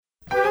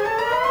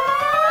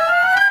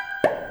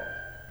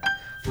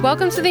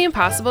Welcome to The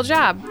Impossible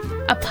Job,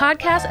 a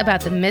podcast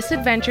about the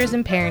misadventures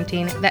in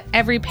parenting that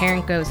every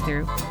parent goes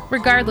through,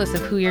 regardless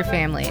of who your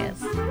family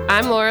is.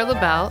 I'm Laura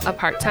LaBelle, a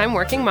part-time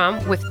working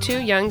mom with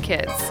 2 young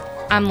kids.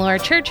 I'm Laura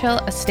Churchill,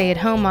 a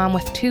stay-at-home mom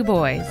with 2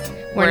 boys.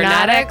 We're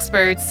not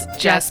experts,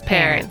 just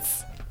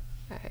parents.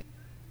 All right.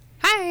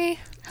 Hi.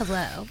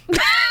 Hello.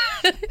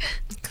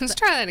 Let's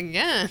try that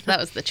again.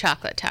 That was the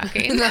chocolate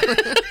talking.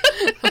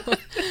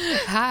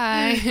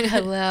 Hi.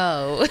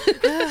 Hello.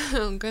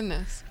 Oh,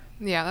 goodness.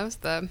 Yeah, that was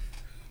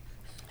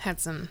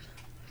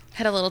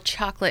had a little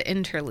chocolate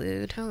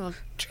interlude. a little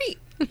treat.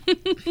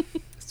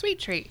 Sweet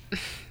treat.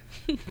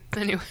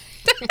 Anyway.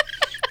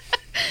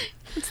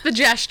 It's the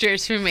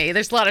gestures for me.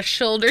 There's a lot of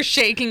shoulder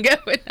shaking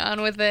going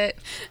on with it.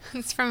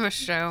 It's from a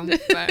show,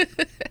 but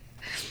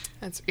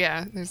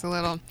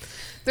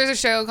there's a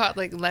show called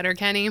like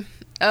Letterkenny.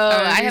 Oh,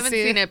 I haven't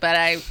seen it, but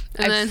I've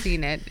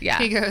seen it. Yeah.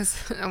 He goes,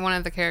 one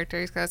of the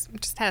characters goes,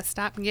 just had to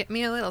stop and get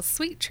me a little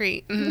sweet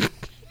treat.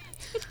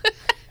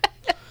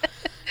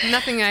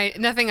 Nothing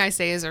I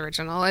say is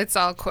original. It's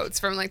all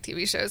quotes from like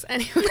TV shows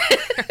anyway.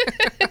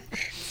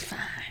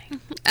 Fine.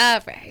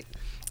 All right.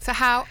 So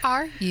how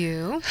are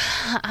you?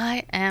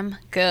 I am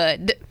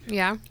good.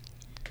 Yeah.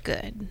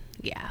 Good.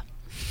 Yeah.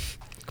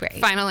 Great.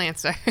 Final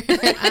answer.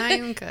 I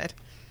am good.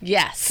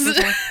 Yes.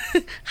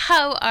 Okay.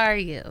 How are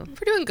you?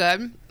 We're doing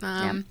good.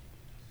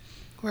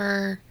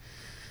 We're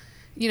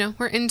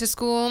into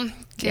school.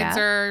 Kids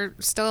are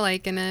still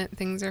liking it.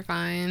 Things are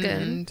fine. Good.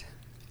 And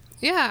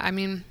yeah, I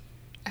mean,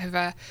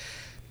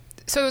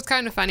 so it's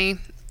kind of funny.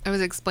 I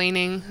was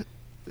explaining.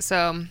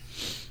 So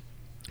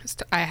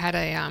I had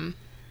a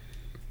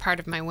part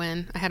of my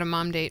win. I had a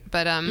mom date,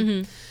 but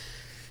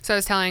so I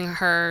was telling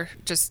her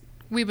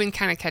we've been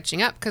kind of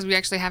catching up because we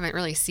actually haven't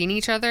really seen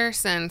each other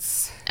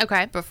since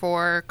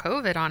before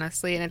COVID,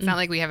 honestly. And it's not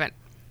like we haven't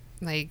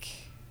like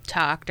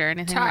talked or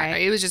anything, right?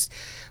 It was just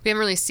we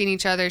haven't really seen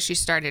each other. She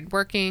started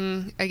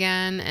working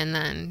again, and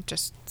then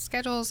just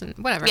schedules and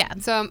whatever. Yeah.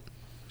 So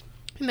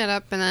we met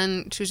up, and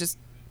then she was just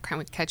kind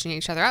of catching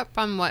each other up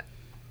on what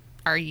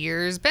our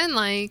year's been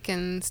like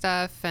and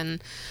stuff.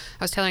 And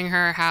I was telling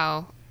her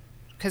how,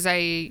 because I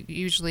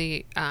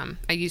usually I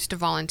used to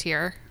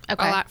volunteer a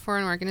lot for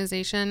an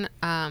organization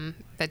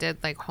that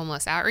did like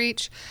homeless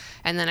outreach,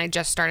 and then I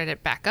just started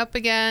it back up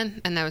again.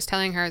 And I was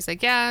telling her, I was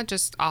like, yeah,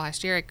 just all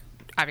last year I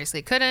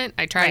obviously couldn't.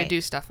 I tried to do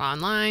stuff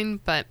online,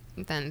 but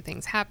then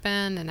things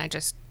happened, and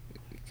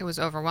it was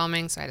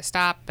overwhelming, so I had to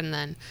stop. And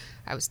then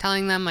I was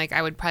telling them like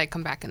I would probably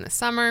come back in the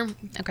summer.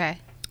 Okay.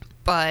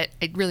 But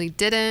I really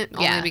didn't,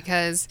 only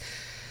because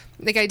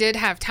like I did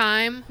have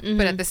time,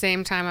 but at the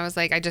same time I was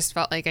like, I just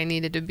felt like I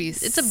needed to be...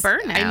 It's a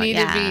burnout. I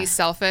needed to be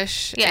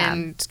selfish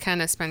and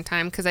kind of spend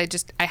time because I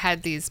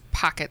had these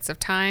pockets of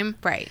time.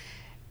 Right.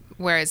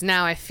 Whereas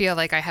now I feel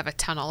like I have a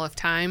tunnel of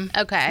time.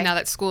 Okay. Now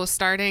that school is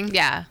starting.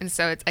 Yeah. And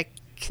so I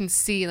can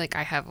see like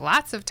I have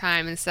lots of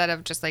time instead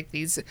of just like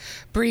these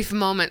brief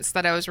moments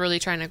that I was really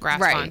trying to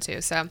grasp onto.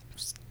 So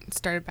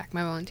started back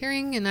my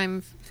volunteering, and I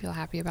feel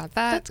happy about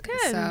that. That's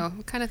good. So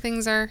what kind of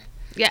things are...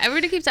 Yeah,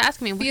 everybody keeps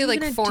asking me, what are you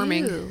like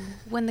forming do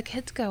when the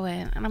kids go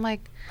in? And I'm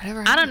like,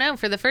 whatever. I don't know.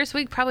 For the first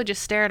week, probably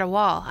just stare at a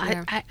wall.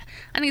 Yeah.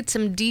 I need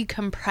some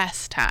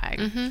decompress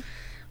time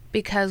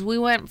because we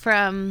went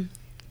from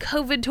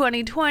COVID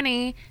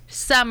 2020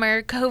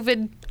 summer,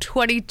 COVID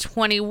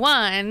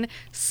 2021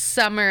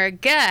 summer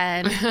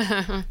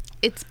again.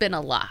 It's been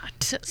a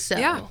lot.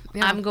 So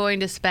I'm going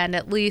to spend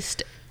at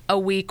least a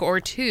week or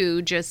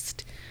 2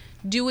 just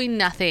doing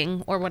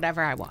nothing or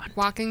whatever I want.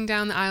 Walking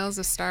down the aisles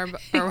of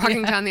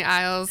walking down the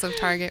aisles of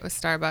Target with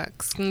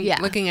Starbucks.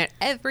 Looking at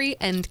every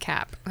end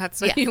cap. That's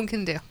what you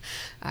can do.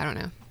 I don't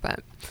know.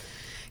 But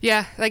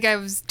yeah, like I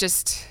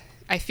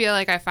feel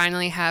like I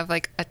finally have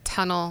like a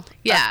tunnel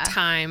of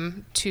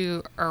time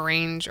to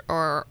arrange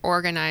or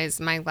organize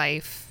my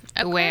life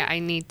the way I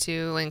need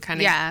to and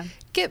kind of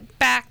get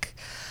back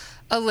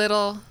a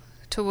little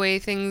to the way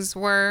things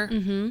were.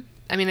 Mm-hmm.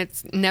 I mean,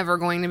 it's never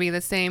going to be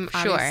the same,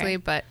 obviously,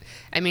 but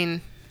I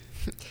mean,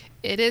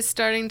 it is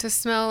starting to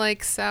smell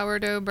like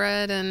sourdough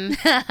bread and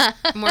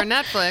more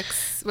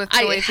Netflix with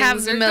the way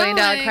things are going. I have a $1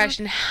 million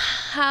question.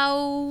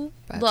 How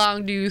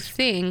long do you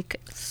think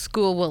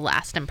school will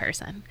last in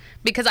person?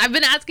 Because I've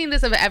been asking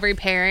this of every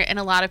parent, and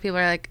a lot of people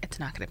are like, it's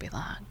not going to be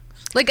long.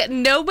 Like,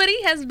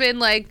 nobody has been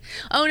like,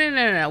 oh,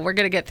 no, we're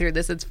going to get through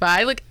this. It's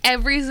fine. Like,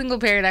 every single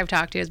parent I've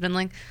talked to has been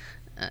like,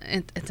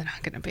 it's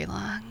not going to be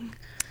long.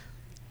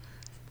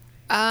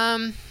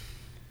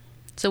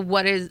 So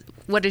what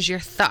is your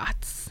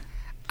thoughts?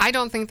 I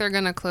don't think they're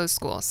going to close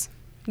schools.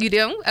 You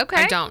do?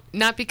 Okay. I don't.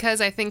 Not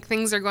because I think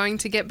things are going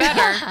to get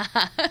better.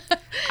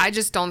 I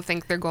just don't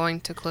think they're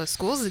going to close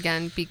schools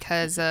again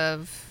because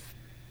of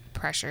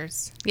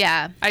pressures.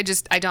 Yeah. I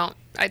don't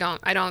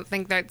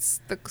think the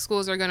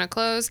schools are going to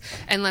close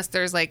unless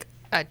there's like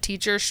a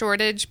teacher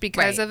shortage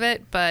because of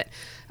it. But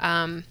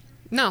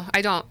no,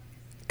 I don't.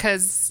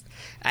 Because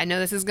I know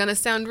this is going to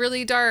sound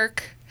really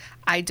dark.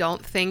 I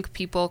don't think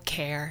people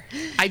care.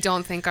 I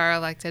don't think our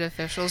elected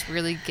officials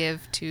really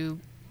give two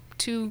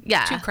two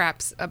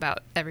craps about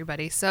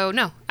everybody. So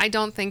no, I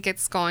don't think things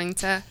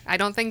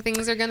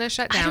are going to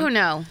shut down. I don't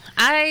know.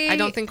 I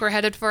don't think we're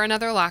headed for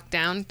another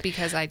lockdown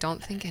because I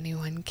don't think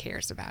anyone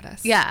cares about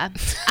us. Yeah.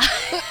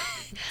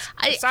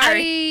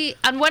 Sorry.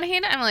 On one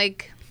hand, I'm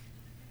like,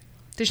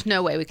 there's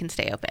no way we can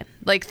stay open.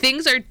 Like,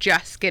 things are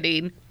just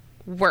getting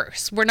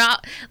worse. We're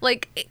not,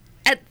 like,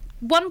 at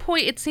one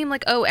point it seemed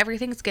like, oh,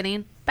 everything's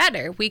getting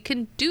better. We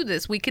can do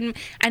this. We can,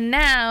 and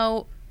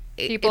now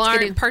people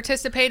aren't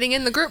participating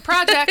in the group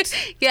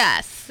project.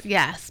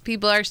 Yes.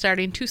 People are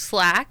starting to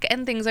slack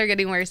and things are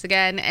getting worse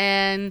again.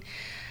 And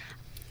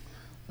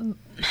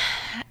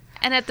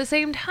at the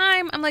same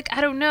time, I'm like,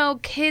 I don't know,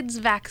 kids'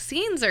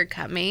 vaccines are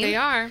coming. They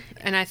are.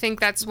 And I think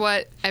that's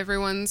what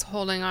everyone's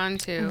holding on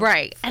to.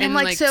 Right. And I'm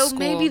like, so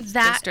maybe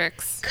that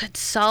could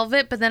solve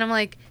it. But then I'm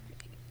like,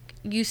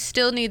 you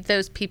still need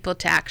those people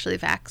to actually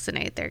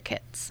vaccinate their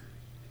kids.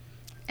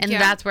 And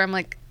that's where I'm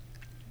like,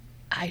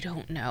 I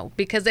don't know.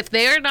 Because if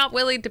they are not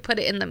willing to put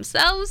it in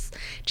themselves,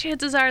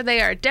 chances are they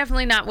are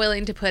definitely not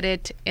willing to put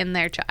it in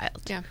their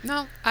child. Yeah.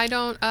 No, I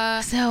don't.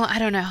 So I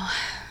don't know.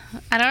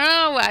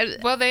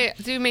 Well, they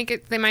do make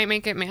it. They might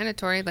make it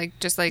mandatory, like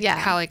just like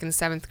how, like in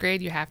 7th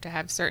grade, you have to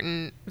have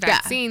certain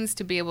vaccines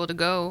to be able to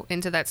go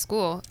into that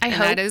school. I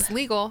hope that is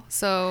legal.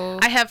 So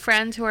I have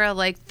friends who are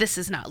like, "This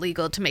is not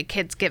legal to make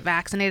kids get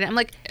vaccinated." I'm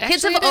like,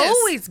 kids have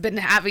always been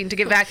having to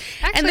get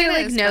vaccinated, and they're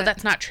like, "No,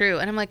 that's not true."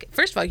 And I'm like,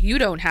 first of all, you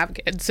don't have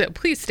kids, so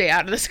please stay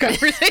out of this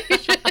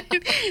conversation.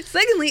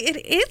 Secondly,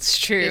 it is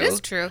true. It is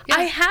true. Yeah.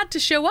 I had to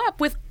show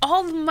up with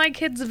all of my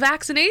kids'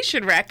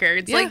 vaccination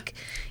records. Yeah. Like,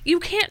 you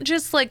can't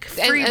just like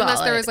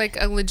unless there was like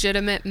a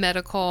legitimate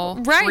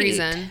medical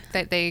reason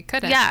that they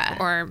couldn't. Yeah.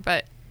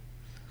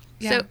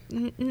 So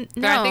no.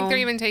 I think they're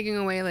even taking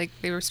away, like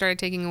they started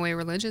taking away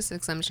religious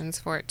exemptions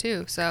for it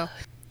too. So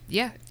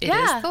it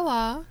is the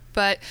law,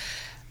 but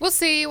we'll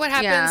see what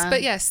happens. Yeah.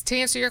 But yes, to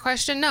answer your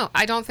question, no,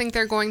 I don't think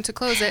they're going to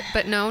close it.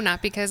 But no,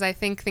 not because I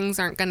think things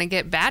aren't going to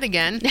get bad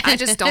again. I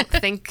just don't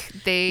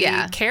think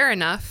they care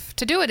enough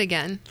to do it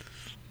again.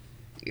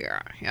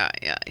 Yeah.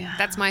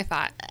 That's my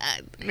thought.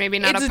 Maybe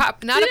not a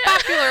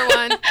popular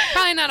one.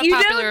 Probably not a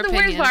popular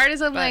opinion. The worst part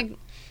is I'm like,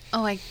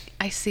 oh,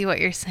 I see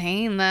what you're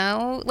saying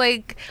though.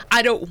 Like,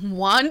 I don't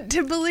want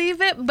to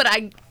believe it, but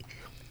I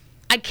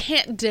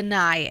can't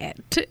deny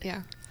it.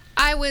 Yeah.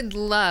 I would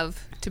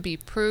love to be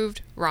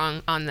proved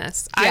wrong on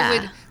this. Yeah. I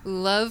would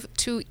love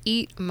to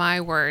eat my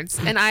words,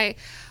 and I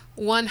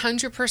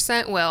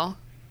 100% will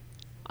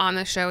on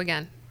the show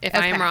again if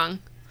I am wrong.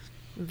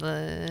 But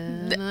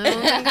I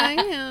don't think I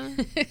am.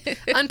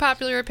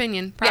 Unpopular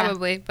opinion,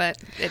 probably, but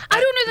I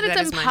don't know that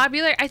it's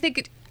unpopular. I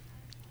think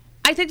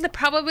the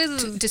problem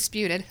is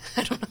disputed.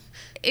 I don't know.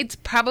 It's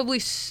probably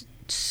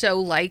so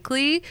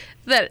likely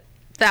that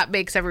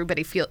makes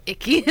everybody feel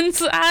icky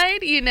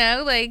inside, you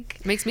know, like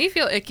makes me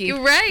feel icky.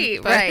 Right.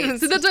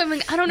 So that's why I'm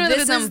like, I don't know that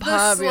it's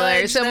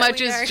unpopular so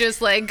much as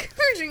just like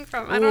purging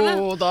from. I don't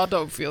know. That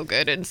don't feel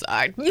good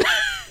inside.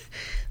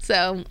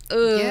 So,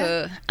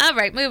 all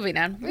right, moving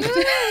on.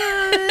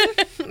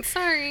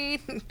 Sorry.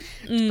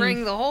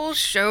 Bring the whole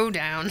show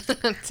down.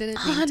 On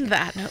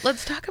that note,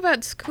 let's talk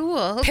about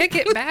school. Pick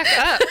it back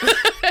up.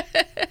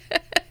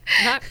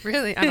 Not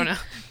really. I don't know.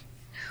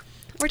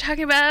 We're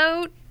talking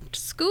about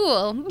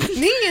school.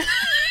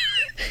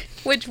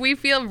 Which we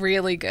feel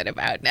really good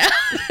about now.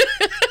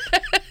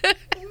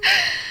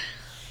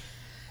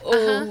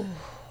 Oh.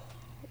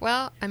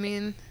 Well, I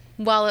mean,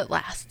 while it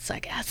lasts, I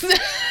guess.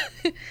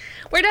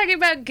 We're talking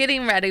about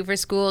getting ready for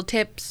school,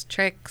 tips,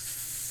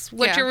 tricks,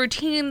 what your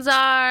routines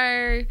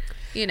are,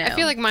 you know. I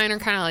feel like mine are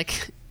kind of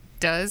like,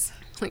 duh,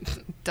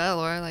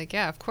 Laura, like,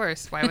 yeah, of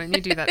course. Why wouldn't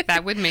you do that?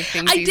 That would make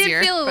things easier.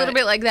 I did feel a little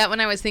bit like that when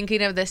I was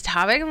thinking of this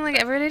topic. I'm like,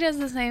 everybody does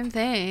the same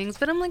things.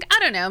 But I'm like, I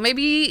don't know.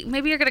 Maybe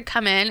you're going to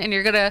come in and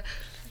you're going to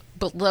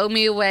blow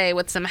me away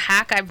with some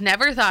hack I've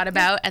never thought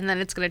about, and then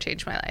it's going to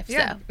change my life.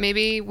 Yeah. So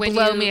maybe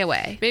blow me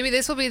away. Maybe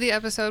this will be the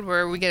episode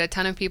where we get a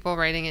ton of people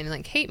writing in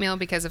like hate mail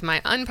because of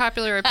my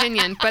unpopular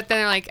opinion, but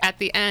then like at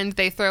the end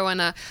they throw in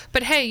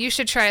but hey, you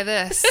should try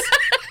this.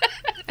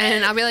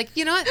 And I'll be like,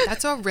 you know what?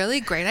 That's a really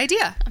great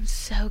idea. I'm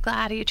so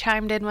glad you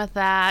chimed in with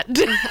that.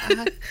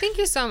 Thank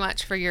you so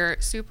much for your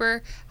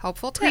super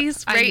helpful tip.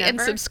 Please rate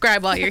and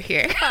subscribe while you're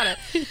here. Got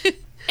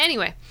it.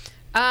 Anyway,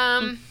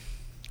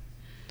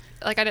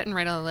 like I didn't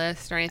write a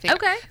list or anything.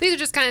 Okay. These are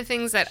just kind of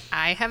things that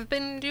I have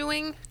been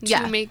doing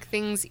to make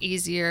things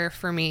easier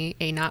for me,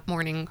 a not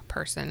morning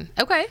person.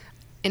 Okay.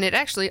 And it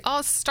actually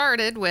all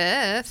started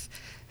with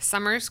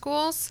summer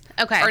schools.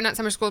 Okay. Or not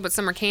summer school, but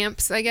summer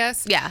camps, I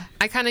guess. Yeah.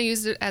 I kind of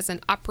used it as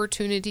an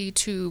opportunity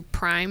to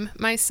prime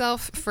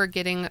myself for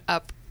getting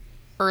up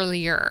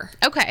earlier.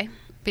 Okay.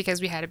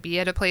 Because we had to be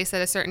at a place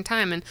at a certain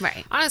time. And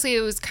right. honestly,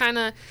 it was kind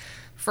of,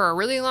 for a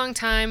really long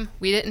time,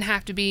 we didn't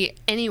have to be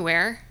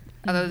anywhere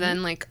other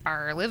than like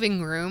our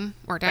living room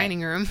or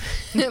dining room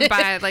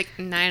by like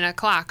 9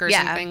 o'clock or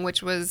something,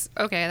 which was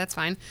okay. That's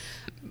fine.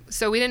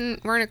 So we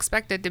weren't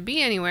expected to be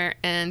anywhere.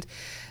 And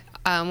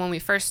when we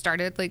first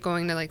started like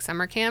going to like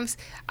summer camps,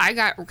 I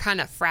got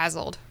kind of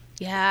frazzled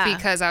Yeah.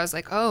 Because I was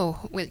like, oh,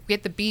 we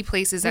have to be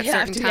places at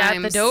certain times. Be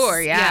at the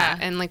door, yeah.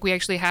 And like we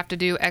actually have to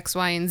do X,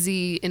 Y, and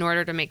Z in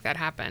order to make that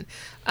happen.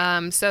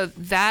 So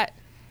that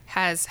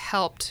has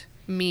helped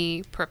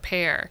me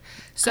prepare.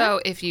 So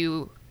if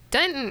you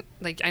didn't,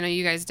 like, I know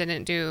you guys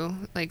didn't do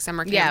like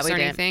summer camps or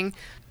anything,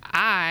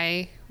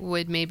 I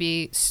would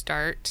maybe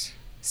start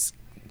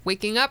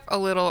waking up a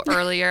little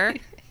earlier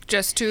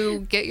just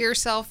to get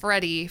yourself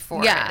ready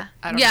for it. I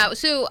don't know.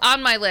 So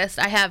on my list,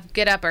 I have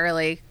get up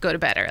early, go to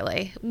bed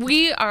early.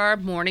 We are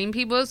morning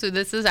people, so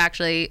this is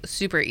actually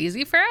super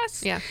easy for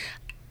us. Yeah.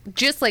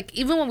 Just like,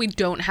 even when we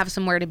don't have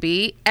somewhere to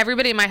be,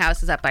 everybody in my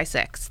house is up by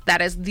 6.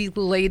 That is the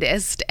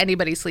latest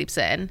anybody sleeps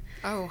in.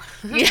 Oh.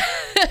 Yeah.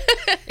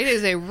 It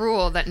is a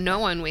rule that no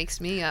one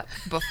wakes me up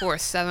before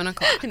 7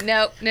 o'clock.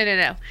 No.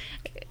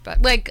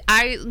 But like,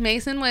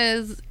 Mason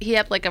he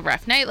had like a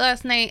rough night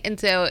last night, and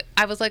so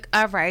I was like,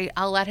 all right,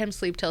 I'll let him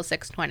sleep till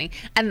 6:20,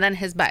 and then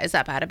his butt is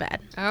up out of bed.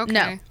 Okay.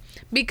 No,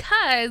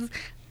 because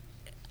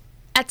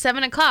at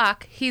 7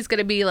 o'clock he's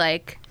gonna be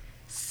like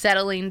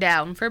settling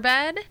down for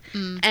bed,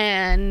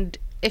 and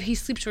if he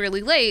sleeps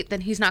really late,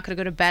 then he's not gonna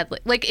go to bed.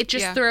 Like it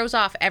just throws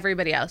off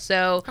everybody else.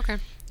 So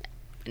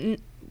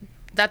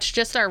that's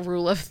just our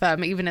rule of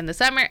thumb. Even in the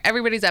summer,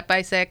 everybody's up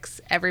by 6.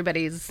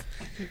 Everybody's...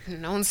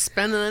 No one's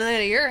spending the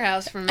night at your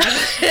house for me.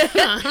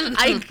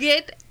 I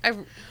get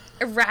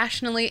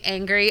irrationally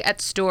angry at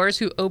stores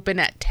who open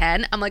at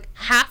 10. I'm like,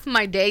 half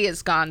my day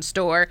is gone,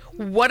 store.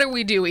 What are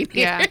we doing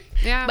here?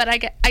 Yeah. But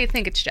I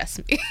think it's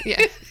just me.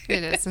 Yeah,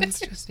 it is. It's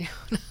just you.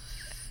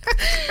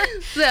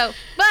 So,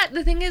 but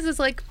the thing is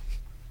like,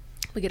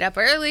 we get up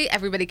early.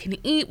 Everybody can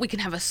eat. We can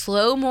have a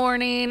slow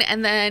morning.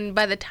 And then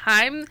by the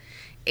time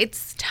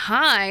it's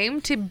time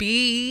to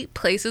be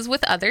places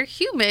with other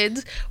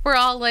humans, we're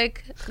all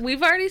like,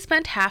 we've already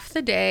spent half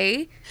the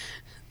day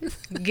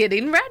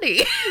getting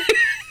ready.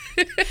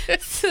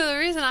 So the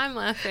reason I'm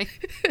laughing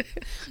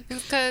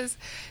is because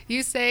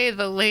you say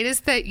the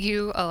latest that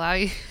you allow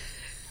you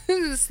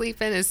to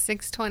sleep in is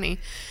 6:20.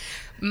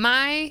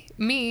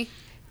 Me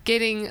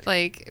getting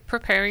like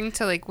preparing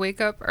to like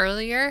wake up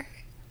earlier,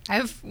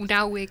 I've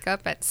now wake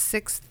up at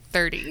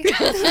 6:30.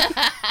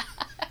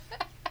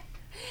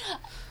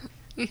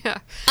 Yeah.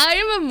 I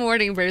am a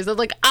morning person.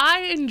 Like,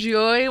 I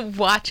enjoy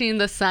watching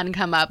the sun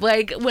come up.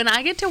 Like, when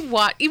I get to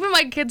watch, even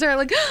my kids are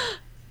like,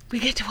 we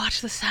get to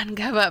watch the sun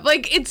come up.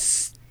 Like,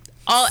 it's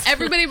all,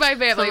 everybody in my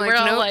family, So we're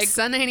all nope, like,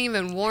 sun ain't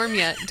even warm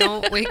yet.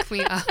 Don't wake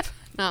me up.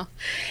 No.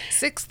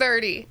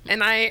 6:30.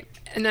 And I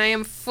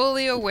am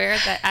fully aware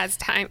that as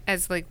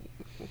like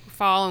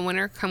fall and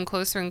winter come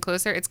closer and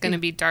closer, it's going to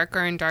be darker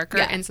and darker.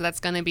 Yeah. And so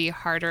that's going to be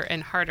harder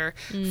and harder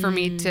for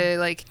me to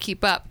like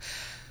keep up.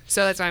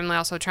 So that's why I'm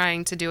also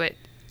trying to do it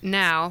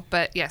now.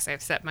 But yes,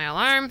 I've set my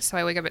alarm. So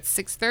I wake up at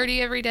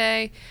 6:30 every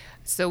day.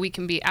 So we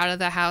can be out of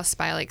the house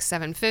by like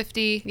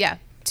 7:50. Yeah.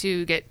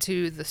 To get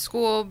to the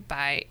school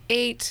by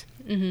 8.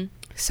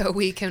 So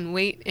we can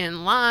wait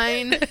in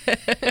line. We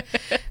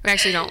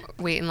actually don't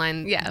wait in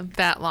line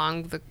that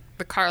long.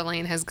 The car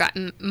lane has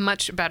gotten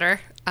much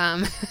better.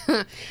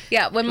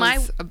 Yeah, when my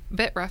a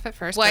bit rough at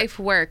first. wife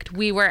worked,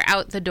 we were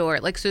out the door.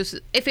 Like, so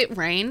if it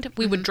rained,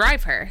 we would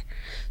drive her.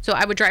 So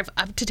I would drive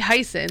up to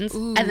Tyson's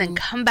and then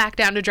come back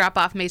down to drop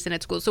off Mason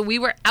at school. So we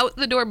were out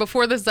the door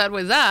before the sun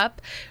was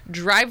up,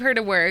 drive her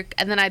to work,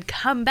 and then I'd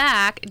come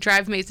back,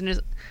 drive Mason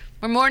to...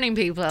 We're morning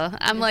people.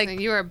 I'm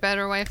like, you are a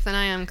better wife than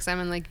I am, because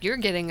I'm like, we're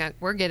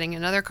getting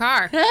another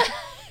car.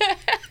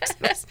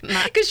 Because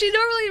she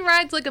normally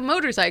rides like a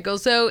motorcycle,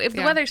 so if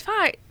the weather's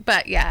fine,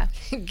 but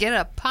get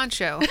a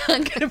poncho.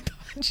 Get a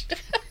poncho.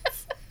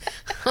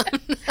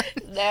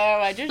 No,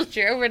 I just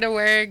drove her to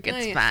work.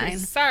 It's fine.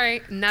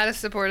 Sorry, not a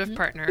supportive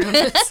partner on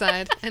this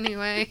side.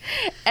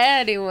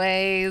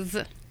 Anyways,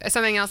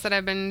 something else that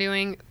I've been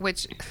doing,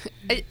 which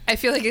I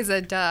feel like is a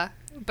duh,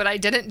 but I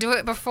didn't do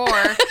it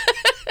before,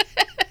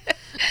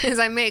 is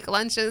I make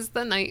lunches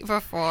the night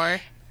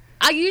before.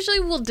 I usually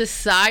will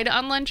decide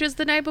on lunches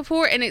the night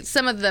before, and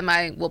some of them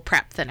I will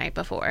prep the night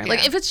before. Yeah.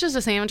 Like, if it's just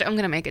a sandwich, I'm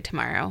going to make it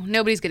tomorrow.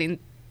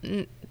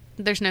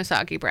 There's no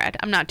soggy bread.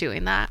 I'm not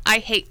doing that. I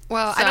hate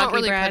Well, soggy I don't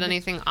really bread. put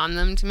anything on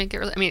them to make it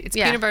really... I mean, it's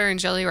peanut butter and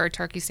jelly or a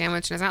turkey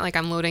sandwich, and it's not like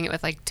I'm loading it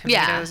with, like,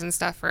 tomatoes and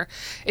stuff. Or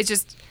it's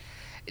just...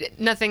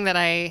 Nothing that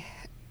I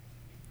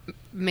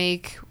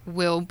make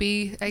will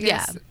be, I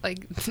guess,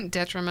 like,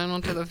 detrimental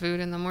to the food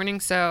in the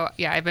morning. So,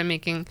 yeah, I have been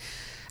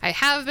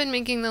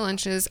making the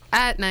lunches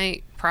at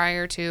night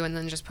prior to, and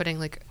then just putting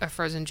like a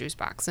frozen juice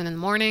box in the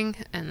morning,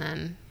 and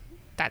then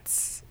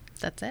that's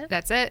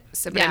it.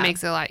 So, but it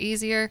makes it a lot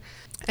easier.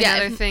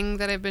 Another thing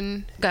that I've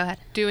been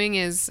doing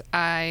is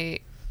I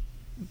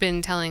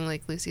been telling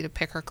like Lucy to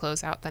pick her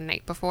clothes out the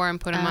night before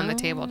and put them on the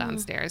table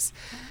downstairs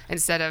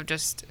instead of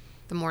just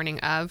the morning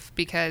of,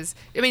 because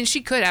I mean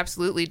she could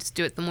absolutely just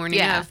do it the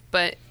morning of,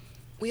 but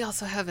we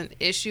also have an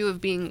issue of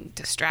being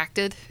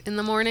distracted in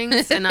the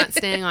mornings and not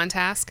staying on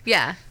task.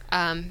 Yeah.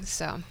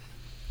 So,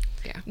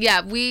 yeah.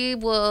 Yeah, we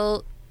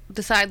will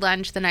decide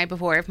lunch the night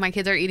before. If my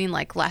kids are eating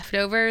like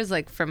leftovers,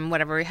 like from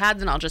whatever we had,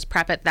 then I'll just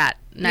prep it that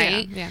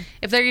night. Yeah.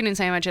 If they're eating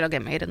sandwich, it'll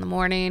get made in the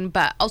morning.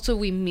 But also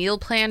we meal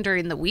plan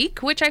during the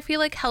week, which I feel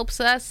like helps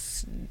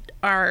us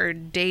our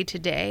day to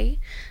day,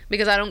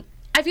 because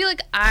I feel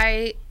like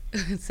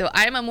so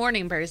I'm a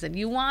morning person.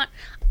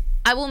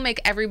 I will make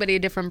everybody a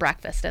different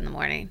breakfast in the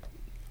morning.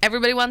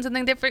 Everybody wants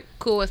something different.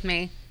 Cool with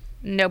me.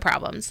 No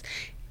problems.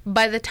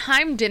 By the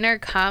time dinner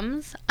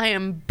comes, I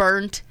am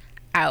burnt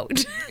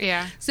out.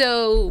 Yeah.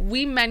 So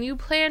we menu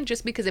plan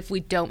just because if we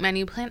don't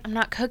menu plan, I'm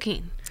not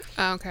cooking.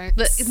 Oh, okay.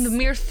 The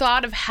mere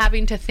thought of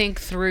having to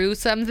think through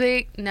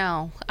something,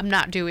 no, I'm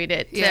not doing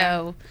it.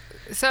 Yeah.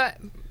 So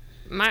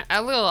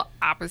a little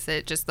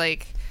opposite, just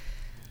like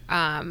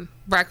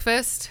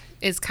breakfast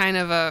is kind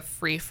of a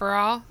free for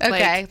all.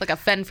 Okay, like a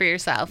fend for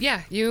yourself.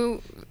 Yeah,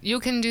 you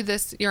can do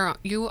this.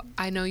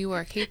 I know you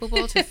are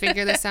capable to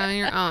figure this out on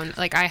your own.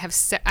 Like I've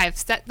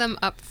set them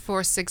up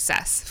for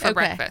success for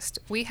breakfast.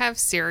 We have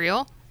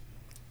cereal,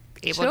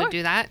 able to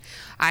do that.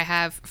 I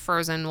have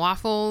frozen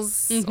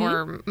waffles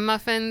or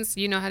muffins.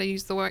 You know how to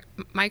use the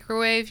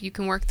microwave. You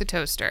can work the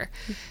toaster.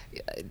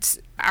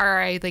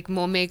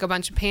 We'll make a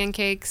bunch of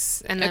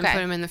pancakes and then put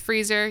them in the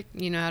freezer.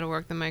 You know how to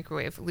work the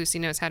microwave. Lucy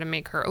knows how to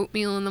make her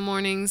oatmeal in the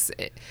mornings.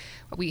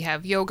 We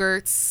have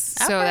yogurts,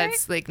 so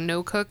that's like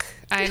no cook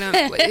item.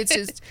 It's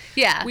just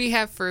we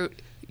have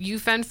fruit. You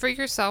fend for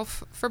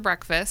yourself for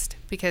breakfast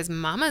because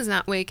Mama's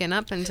not waking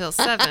up until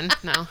 7.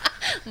 No.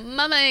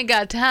 Mama ain't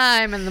got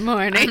time in the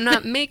morning. I'm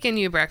not making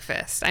you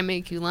breakfast. I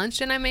make you lunch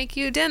and I make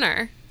you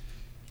dinner.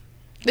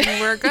 And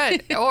we're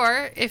good.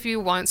 Or if you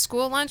want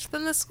school lunch,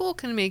 then the school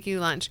can make you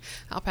lunch.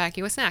 I'll pack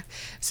you a snack.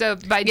 So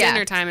by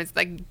dinner time, it's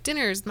like,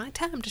 dinner's my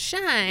time to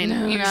shine.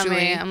 No, usually. Not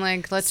me. I'm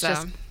like, let's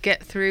just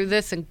get through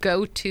this and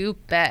go to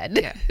bed.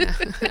 Yeah.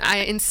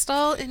 I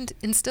instill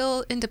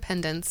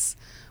independence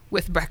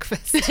with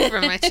breakfast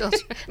for my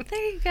children.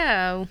 There you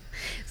go.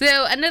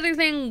 So another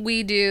thing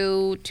we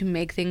do to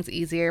make things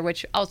easier,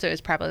 which also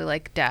is probably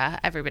like, duh,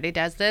 everybody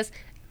does this.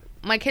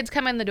 My kids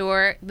come in the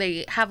door,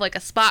 they have like a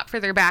spot for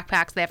their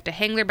backpacks. They have to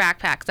hang their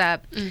backpacks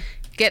up,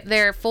 get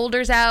their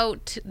folders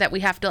out that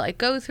we have to like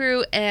go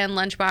through, and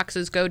lunch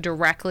boxes go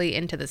directly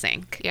into the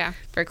sink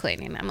for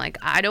cleaning. I'm like,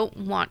 I don't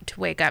want to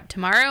wake up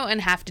tomorrow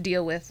and have to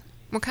deal with.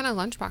 What kind of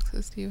lunch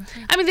boxes do you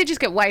have? I mean, they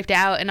just get wiped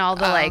out and all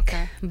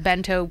the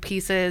bento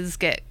pieces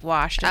get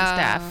washed and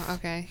stuff.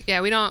 Okay. Yeah,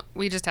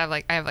 we just have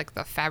I have like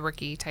the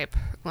fabric-y type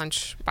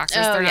lunch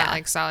boxes. They're not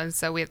like solid.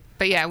 So we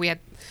had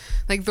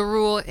like the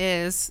rule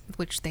is,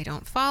 which they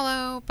don't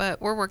follow,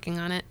 but we're working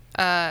on it.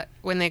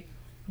 When they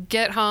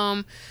get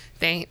home,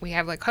 we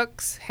have like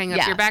hooks, hang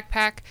up your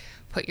backpack,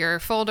 put your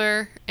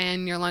folder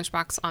and your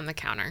lunchbox on the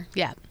counter.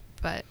 Yeah.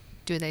 But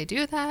do they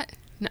do that?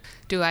 No.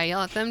 Do I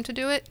yell at them to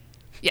do it?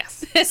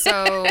 Yes.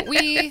 So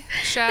we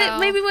shall.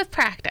 Maybe with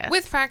practice.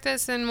 With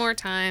practice and more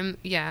time,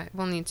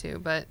 we'll need to.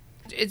 But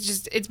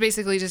it's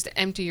basically just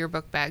empty your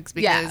book bags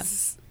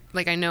because,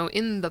 like, I know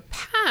in the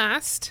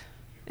past,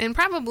 and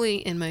probably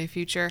in my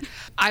future,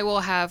 I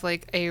will have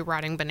like a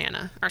rotting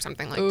banana or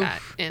something like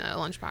that in a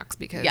lunchbox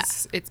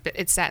because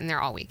it's sat in there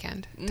all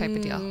weekend type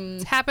of deal.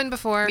 It's happened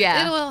before.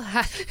 Yeah. It'll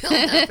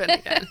happen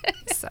again.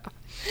 So.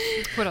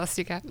 What else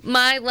do you got?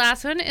 My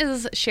last one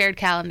is shared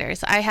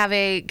calendars. I have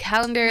a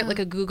calendar, like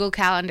a Google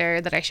calendar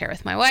that I share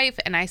with my wife,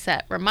 and I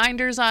set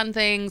reminders on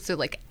things. So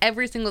like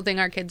every single thing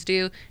our kids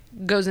do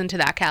goes into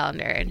that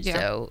calendar. And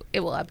so it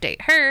will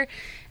update her.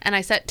 And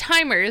I set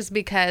timers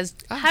because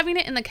having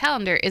it in the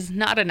calendar is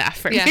not enough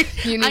for me.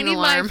 You need I need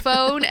my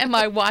phone and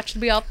my watch to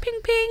be all ping,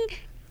 ping.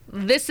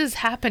 This is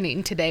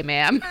happening today,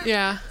 ma'am.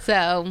 Yeah.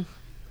 So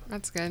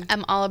that's good.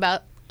 I'm all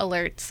about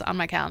alerts on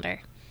my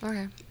calendar.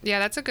 Okay. Yeah,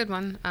 that's a good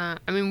one. I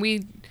mean,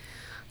 we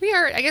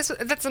are, I guess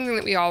that's something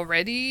that we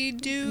already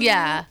do.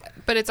 Yeah.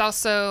 But it's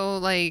also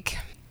like,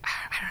 I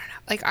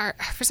don't know,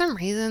 like for some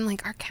reason,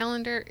 like our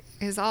calendar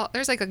is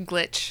there's like a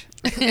glitch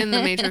in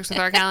the matrix with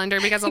our calendar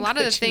because a lot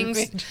of the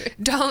things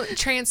don't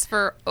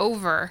transfer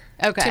over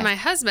to my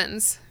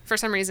husband's for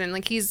some reason.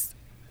 Like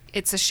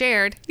it's a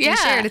shared.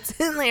 It's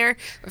in there.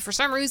 But for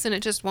some reason,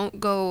 it just won't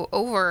go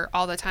over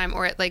all the time,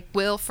 or it like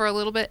will for a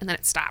little bit and then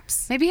it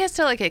stops. Maybe he has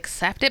to like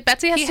accept it.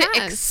 Betsy has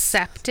to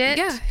accept it.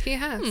 Yeah, he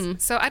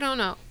has. So I don't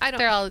know.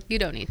 You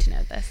don't need to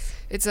know this.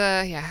 It's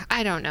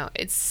I don't know.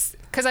 It's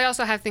because I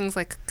also have things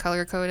like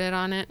color coded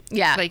on it.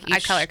 Yeah, like each I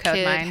color code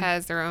kid mine.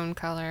 has their own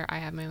color. I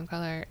have my own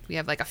color. We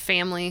have like a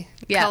family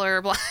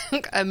color block,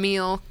 a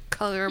meal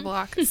color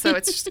block. So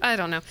it's just, I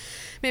don't know.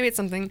 Maybe it's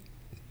something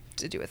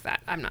to do with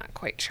that. I'm not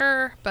quite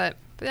sure, but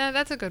yeah,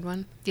 that's a good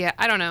one. Yeah,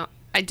 I don't know.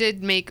 I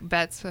did make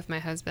bets with my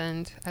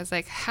husband. I was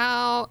like,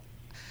 how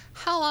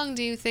long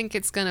do you think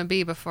it's gonna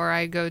be before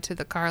I go to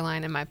the car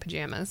line in my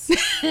pajamas?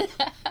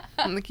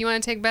 I'm like, you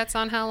want to take bets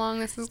on how long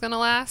this is gonna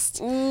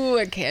last? Ooh,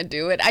 I can't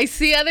do it. I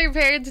see other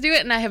parents do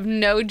it and I have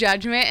no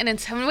judgment, and in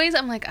some ways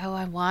I'm like, oh,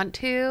 I want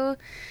to,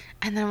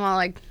 and then I'm all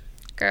like,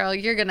 girl,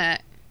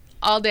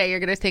 all day you're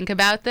going to think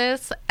about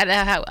this and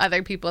how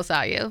other people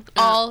saw you.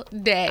 All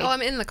day. Oh,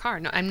 I'm in the car.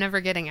 No, I'm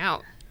never getting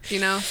out. You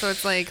know? So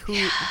it's like,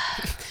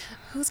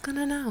 Who's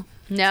gonna know?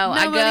 No,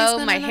 I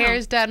go, my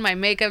hair's done, my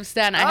makeup's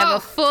done. I have a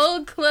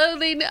full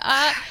clothing.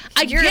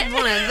 You're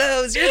one of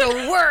those. You're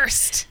the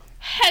worst.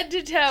 Head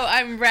to toe,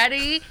 I'm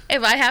ready.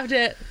 If I have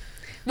to,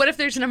 what if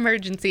there's an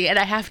emergency and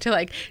I have to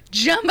like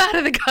jump out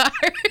of the car,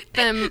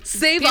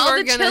 save all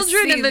the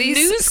children and the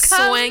news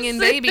comes? Swinging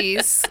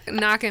babies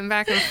knocking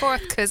back and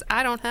forth because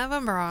I don't have a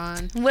bra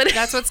on.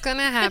 That's what's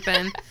gonna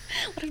happen.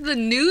 What if the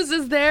news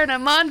is there and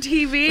I'm on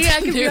TV?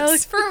 I can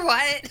news for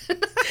what?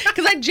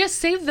 Because I just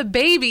saved the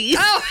babies.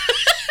 Oh.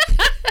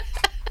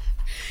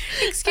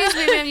 Excuse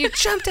me, ma'am. You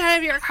jumped out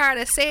of your car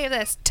to save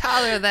this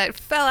toddler that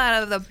fell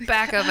out of the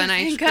back of an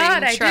ice cream truck. Thank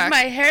God, I did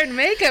my hair and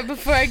makeup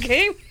before I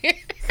came here.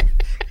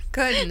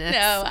 Goodness.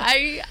 No,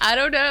 I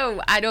don't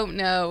know. I don't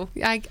know.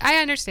 I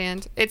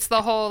understand. It's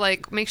the whole,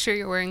 like, make sure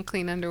you're wearing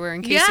clean underwear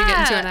in case you get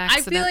into an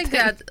accident. I feel like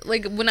that,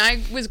 like, when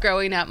I was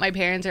growing up, my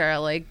parents are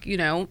like, you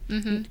know,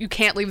 you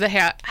can't leave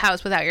the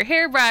house without your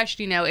hair brushed.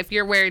 You know, if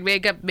you're wearing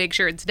makeup, make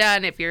sure it's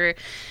done. If you're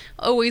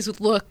always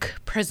look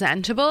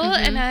presentable.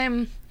 And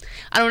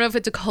I don't know if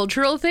it's a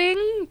cultural thing.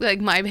 Like,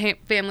 my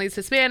family's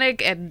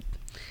Hispanic, and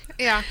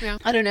yeah.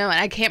 I don't know, and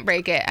I can't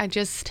break it.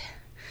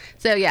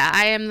 So yeah,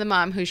 I am the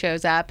mom who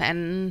shows up,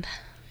 and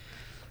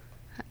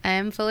I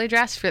am fully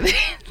dressed for the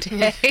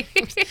day.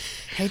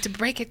 Hate to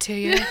break it to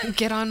you.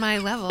 Get on my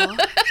level.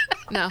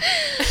 No.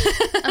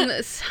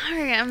 I'm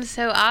sorry, I'm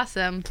so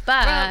awesome,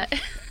 but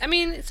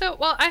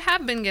I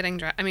have been getting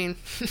dressed.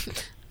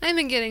 I've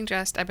been getting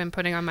dressed. I've been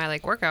putting on my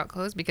like workout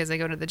clothes because I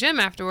go to the gym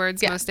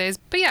afterwards most days.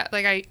 But yeah,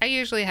 like I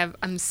usually have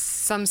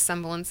some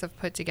semblance of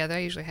put together. I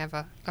usually have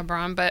a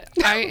bra on, but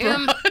I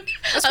am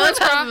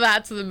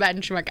that's the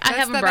benchmark. I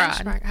have a bra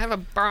on. I have a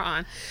bra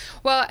on.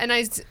 Well, and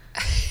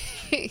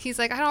he's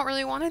like, I don't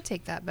really want to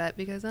take that bet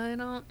because I don't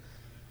know.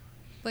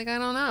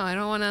 I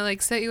don't want to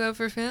like set you up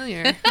for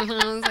failure. I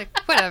was like,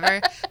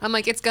 whatever. I'm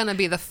like, it's gonna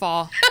be the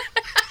fall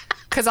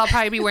because I'll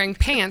probably be wearing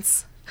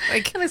pants.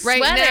 Like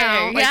right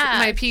now, like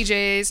my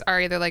PJs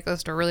are either like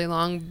just a really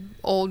long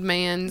old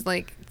man's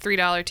like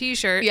 $3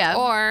 t-shirt,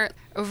 or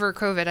over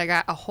COVID I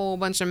got a whole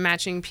bunch of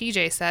matching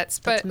PJ sets.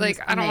 But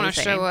like I don't want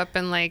to show up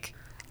in like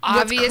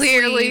obviously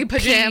clearly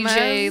pajamas,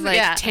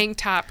 PJ tank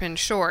top and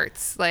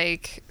shorts.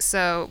 Like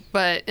so,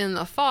 but in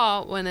the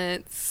fall when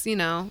it's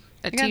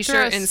a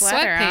t-shirt and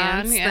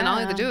sweatpants, then all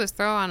I have to do is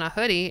throw on a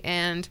hoodie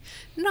and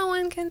no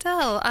one can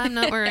tell I'm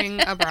not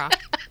wearing a bra.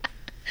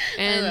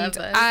 And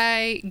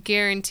I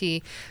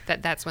guarantee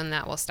that that's when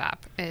that will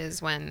stop, is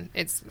when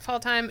it's fall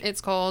time, it's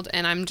cold,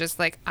 and I'm just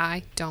like,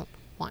 I don't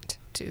want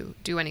to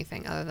do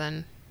anything other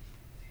than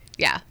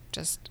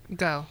just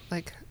go.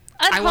 Like,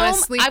 I want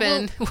to sleep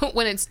in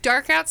when it's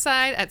dark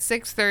outside at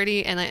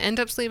 6:30 and I end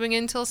up sleeping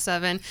until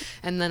 7,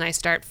 and then I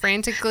start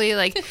frantically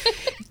like,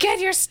 get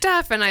your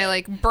stuff, and I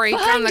like brake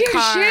on the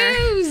car.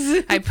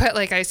 Shoes.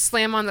 I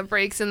slam on the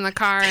brakes in the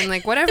car and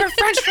like whatever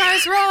French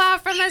fries roll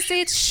out from the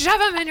seats, shove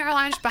them in your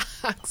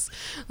lunchbox.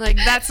 Like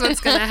that's what's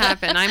gonna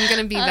happen. I'm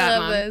gonna be that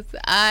mom. This.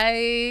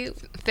 I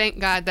thank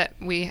God that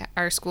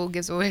our school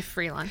gives away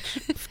free lunch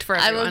for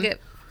everyone. I will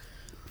get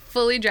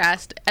fully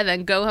dressed and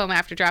then go home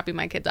after dropping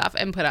my kids off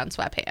and put on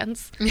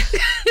sweatpants.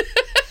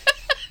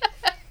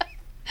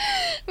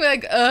 We're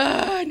like,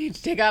 I need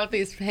to take off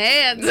these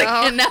pants. I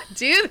cannot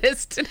do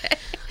this today.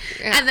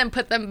 Yeah. And then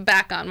put them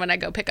back on when I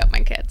go pick up my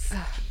kids.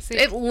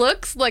 It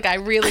looks like I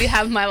really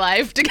have my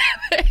life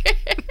together.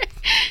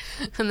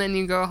 And then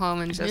you go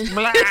home and just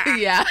blah.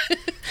 Yeah.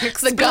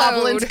 The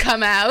goblins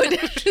come out.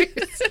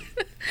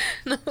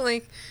 No,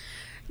 like,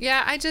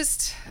 yeah, I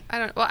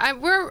don't. Well,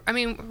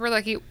 we're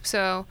lucky.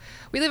 So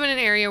we live in an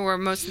area where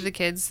most of the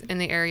kids in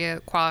the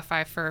area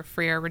qualify for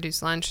free or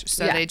reduced lunch.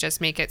 So they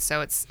just make it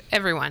so it's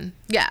everyone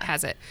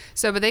has it.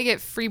 So, but they get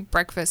free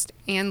breakfast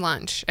and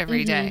lunch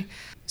every day.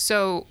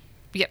 So,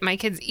 my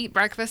kids eat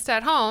breakfast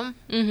at home.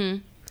 Mm-hmm.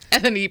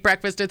 And then eat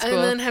breakfast at school.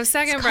 And then have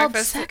second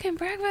breakfast. Second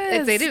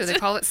breakfast. They do. They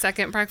call it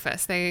second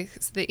breakfast. They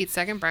eat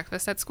second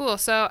breakfast at school.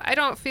 So I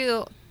don't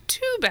feel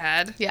too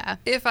bad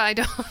if I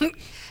don't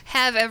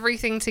have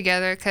everything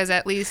together, because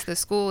at least the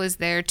school is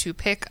there to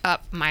pick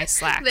up my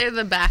slack. They're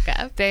the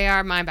backup. They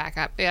are my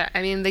backup. Yeah,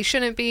 I mean, they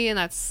shouldn't be, and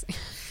that's,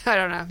 I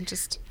don't know,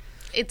 just...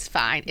 It's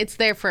fine. It's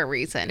there for a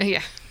reason.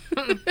 Yeah.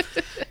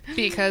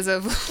 because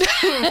of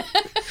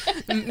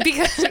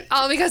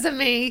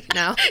me.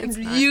 No, it's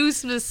not. You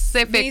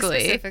specifically.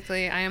 Me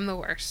specifically, I am the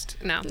worst.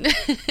 No.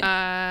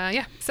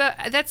 So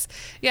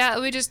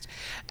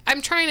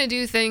I'm trying to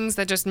do things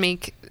that just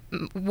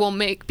will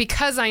make,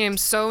 because I am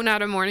so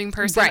not a morning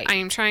person, I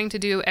am trying to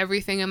do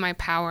everything in my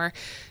power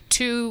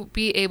to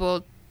be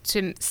able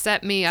to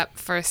set me up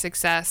for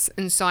success.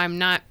 And so I'm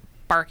not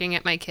barking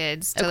at my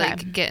kids to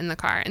like get in the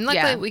car. And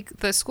luckily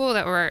the school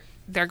that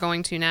they're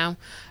going to now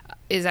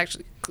is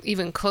actually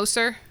even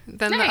closer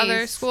than the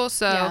other school.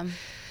 So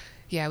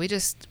we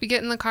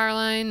get in the car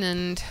line,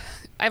 and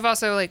I've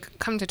also like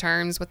come to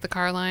terms with the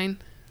car line.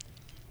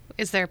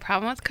 Is there a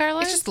problem with car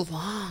lines? It's just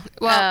long.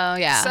 Well,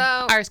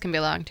 so ours can be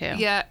long too.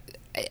 Yeah.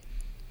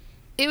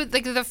 it was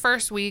like the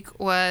first week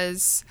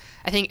was,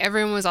 I think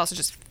everyone was also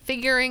just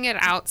figuring it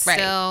out still.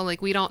 Right.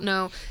 Like, we don't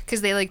know,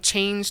 because they like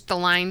changed the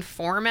line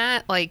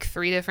format like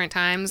 3 different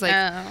times.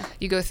 Like,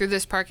 you go through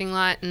this parking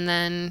lot and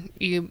then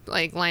you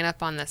like line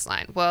up on this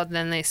line. Well,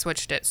 then they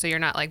switched it, so you're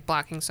not like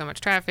blocking so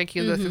much traffic.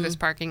 You go through this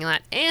parking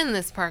lot and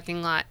this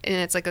parking lot, and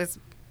it's like a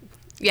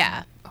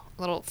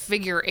little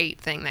figure 8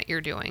 thing that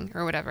you're doing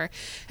or whatever.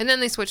 And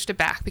then they switched it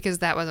back because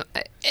that wasn't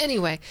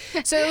anyway.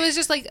 So it was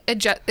just like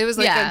it was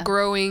like a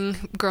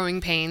growing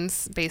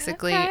pains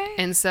basically. Okay.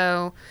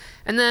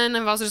 And then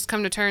I've also just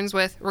come to terms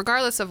with,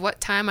 regardless of what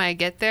time I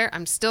get there,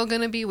 I'm still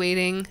going to be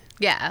waiting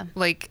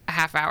like a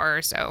half hour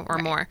or so or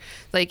more.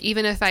 Like,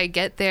 even if I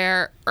get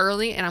there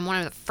early and I'm one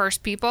of the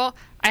first people,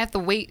 I have to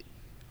wait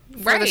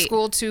for the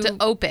school to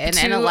open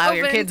and allow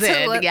your kids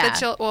in.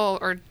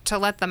 Or to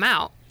let them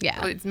out.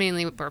 Yeah. It's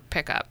mainly for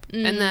pickup.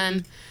 Mm-hmm. And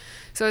then,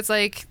 so it's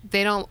like,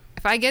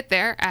 if I get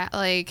there at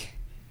like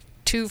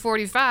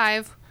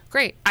 2:45,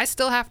 great. I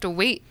still have to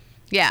wait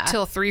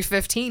till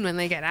 3:15 when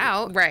they get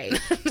out. Right.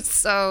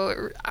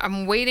 So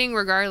I'm waiting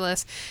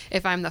regardless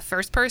if I'm the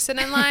first person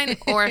in line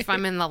or if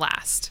I'm in the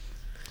last.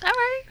 All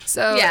right.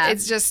 So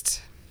it's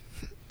just,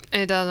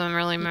 it doesn't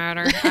really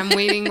matter. I'm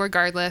waiting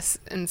regardless.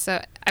 And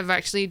so I've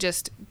actually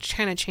just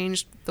kind of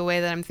changed the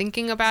way that I'm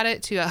thinking about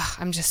it to,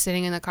 I'm just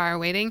sitting in the car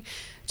waiting,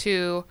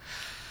 to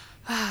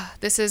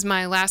this is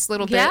my last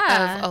little bit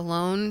of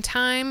alone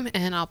time,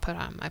 and I'll put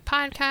on my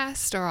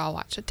podcast, or I'll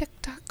watch a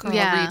TikTok, or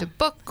I'll read a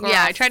book. Or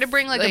I try to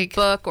bring like a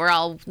book, or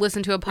I'll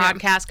listen to a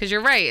podcast, because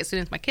you're right. As soon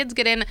as my kids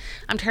get in,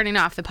 I'm turning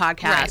off the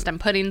podcast. Right. I'm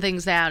putting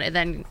things down, and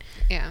then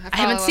I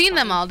haven't seen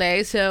them all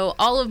day, so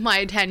all of my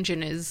attention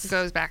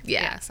goes back.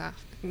 So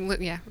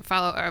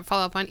follow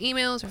up on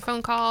emails or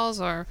phone calls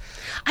or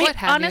what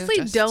have you. I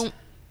honestly don't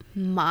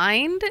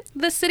mind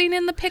the sitting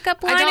in the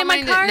pickup line in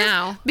my car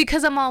now,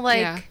 because I'm all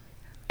like,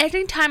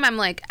 anytime I'm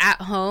like at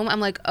home, I'm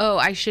like, oh,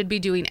 I should be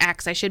doing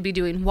X, I should be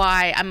doing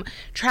Y. I'm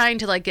trying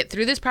to like get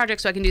through this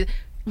project so I can do.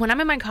 When I'm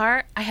in my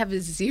car, I have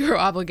 0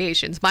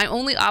 obligations. My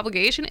only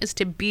obligation is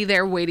to be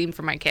there waiting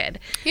for my kid.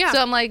 Yeah.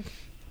 So I'm like,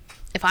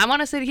 if I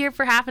want to sit here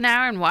for half an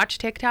hour and watch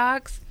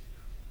TikToks,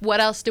 what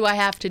else do I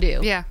have to do?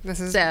 Yeah, it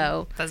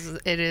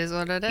is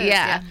what it is.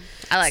 Yeah,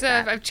 I like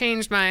that. So I've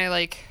changed my,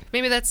 like,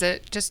 maybe that's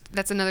it.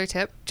 That's another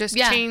tip. Just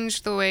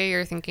change the way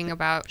you're thinking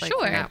about, like,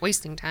 you're not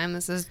wasting time.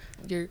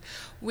 You're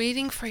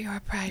waiting for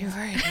your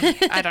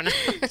priority. I don't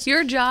know.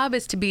 Your job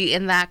is to be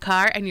in that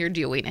car, and you're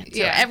doing it.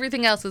 So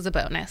everything else is a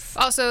bonus.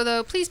 Also,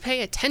 though, please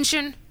pay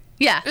attention.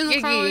 Yeah.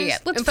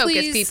 Let's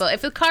focus, people.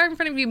 If the car in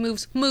front of you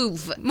moves,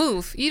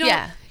 move.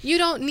 You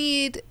don't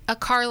need a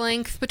car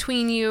length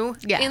between you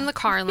in the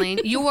car lane.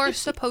 You are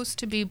supposed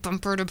to be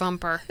bumper to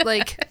bumper.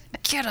 Like,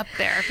 get up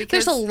there,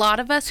 because there's a lot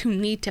of us who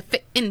need to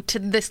fit into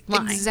this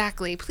line.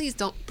 Exactly. Please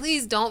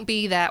don't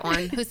be that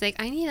one who's like,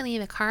 I need to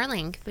leave a car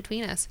length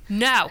between us.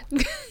 No.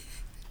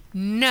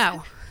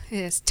 No. It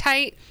is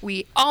tight.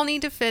 We all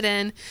need to fit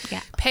in.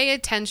 Yeah. Pay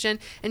attention,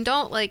 and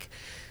don't like.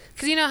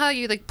 Because you know how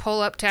you like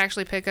pull up to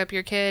actually pick up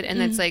your kid,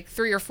 and it's like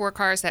 3 or 4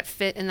 cars that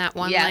fit in that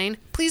one lane?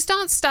 Please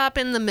don't stop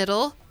in the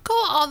middle. Go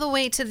all the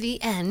way to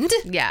the end.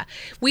 Yeah.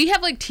 We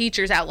have like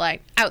teachers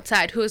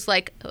outside who's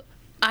like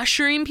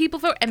ushering people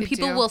forward, and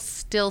people will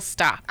still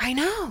stop. I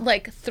know.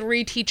 Like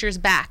 3 teachers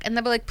back, and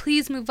they'll be like,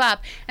 please move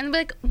up. And they'll be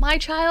like, my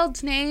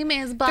child's name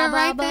is blah,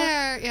 blah, blah. They're right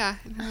there. Yeah.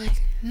 And they're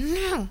like,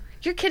 no.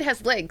 Your kid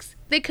has legs.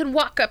 They can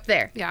walk up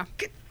there. Yeah.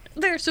 Get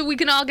there so we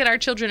can all get our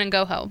children and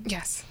go home.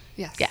 Yes.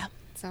 Yeah.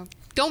 So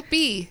don't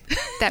be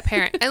that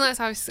parent, unless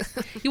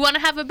obviously you want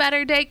to have a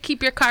better day.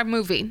 Keep your car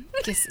moving.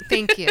 Yes,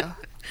 thank you.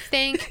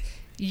 Thank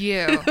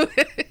you.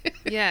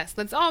 Yes,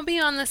 let's all be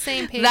on the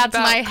same page. That's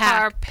about my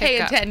hack. Pay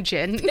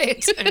attention. Pay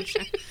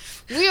attention.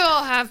 We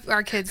all have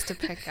our kids to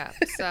pick up,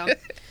 so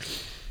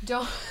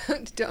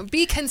don't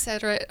be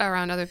considerate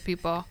around other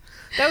people.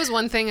 That was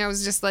one thing I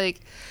was just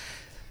like.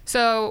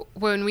 So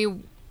when we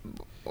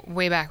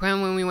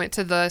went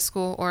to the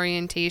school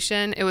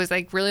orientation, it was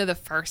like really the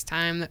first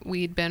time that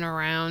we'd been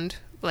around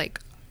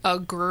like a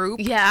group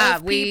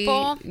of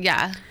people.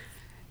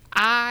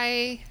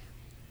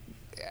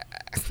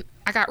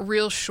 I got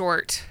real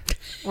short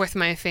with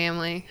my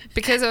family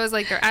because I was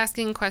like, they're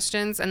asking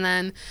questions, and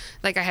then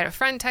like I had a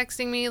friend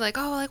texting me like,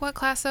 oh, like what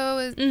class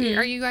are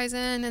you guys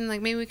in, and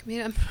like maybe we can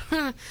meet up.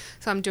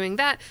 So I'm doing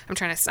that. I'm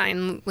trying to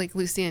sign like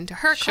Lucy into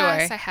her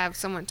class. I have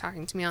someone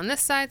talking to me on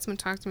this side, someone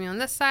talking to me on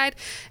this side,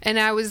 and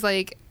I was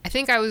like, I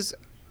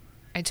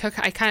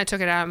kind of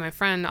took it out of my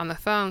friend on the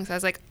phone, so I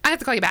was like, I have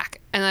to call you back,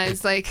 and I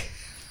was like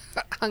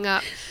hung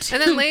up.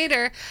 And then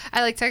later I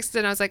like texted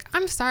and I was like,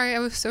 I'm sorry I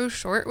was so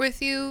short with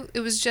you.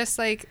 It was just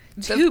like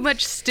too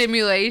much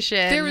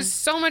stimulation. There was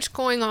so much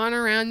going on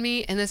around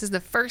me, and this is the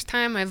first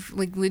time I've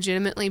like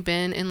legitimately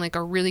been in like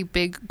a really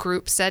big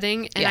group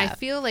setting, and I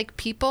feel like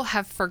people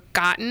have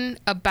forgotten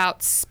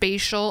about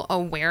spatial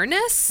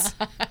awareness.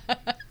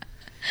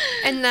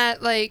 And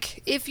that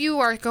like if you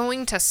are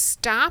going to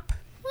stop,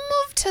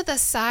 move to the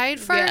side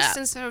first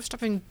instead of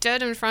stopping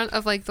dead in front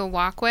of like the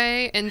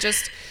walkway, and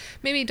just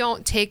maybe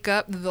don't take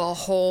up the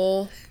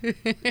whole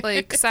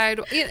like side.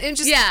 And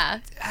just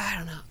I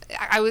don't know.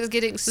 I was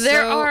getting so.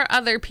 There are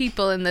other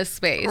people in this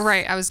space,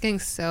 right? I was getting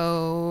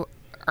so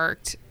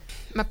irked.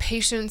 My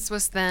patience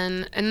was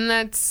thin, and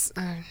that's.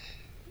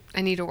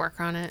 I need to work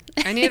on it.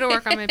 I need to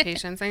work on my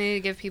patience. I need to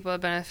give people a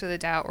benefit of the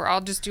doubt. We're all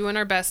just doing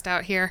our best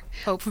out here.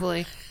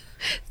 Hopefully.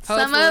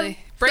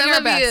 Bring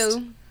our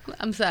best.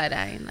 I'm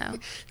side-eyeing though.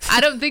 I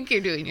don't think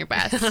you're doing your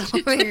best. I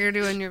don't think you're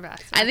doing your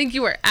best. I think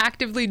you are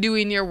actively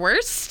doing your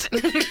worst.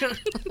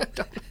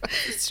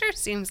 It sure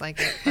seems like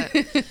it.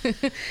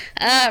 But.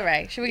 All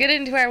right. Should we get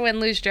into our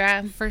win-lose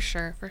draw? For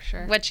sure.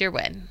 What's your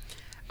win?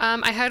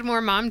 I had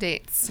more mom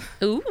dates.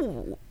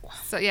 Ooh.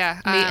 So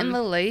yeah, meeting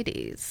the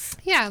ladies.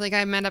 Yeah, like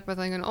I met up with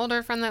like an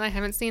older friend that I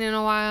haven't seen in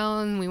a while,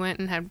 and we went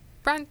and had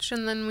brunch,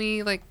 and then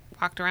we like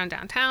walked around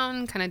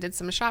downtown, kind of did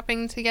some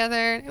shopping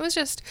together. It was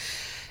just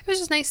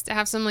nice to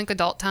have some like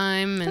adult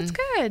time and that's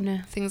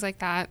good things like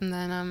that. And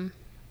then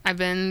I've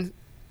been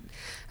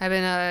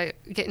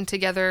getting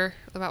together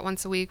about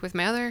once a week with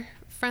my other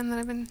friend that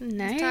I've been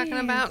talking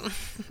about,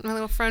 my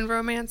little friend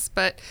romance.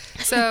 But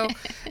so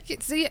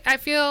see, I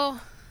feel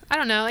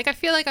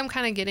like I'm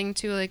kind of getting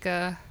to like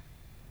a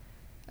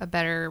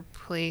better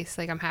place.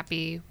 Like I'm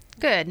happy.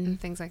 Good. And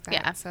things like that.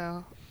 Yeah.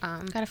 So,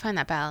 gotta find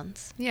that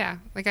balance. Yeah.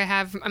 Like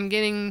I'm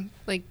getting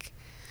like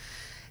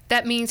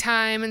that me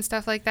time and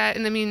stuff like that.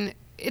 And I mean,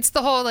 it's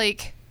the whole,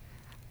 like,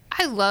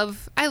 I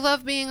love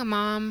being a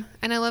mom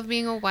and I love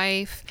being a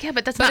wife. Yeah,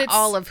 but that's not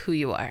all of who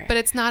you are. But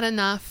it's not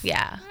enough.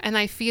 Yeah. And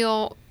I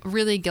feel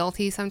really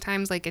guilty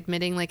sometimes, like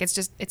admitting like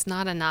it's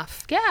not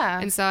enough. Yeah.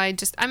 And so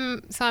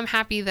I'm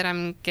happy that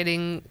I'm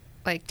getting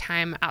like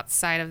time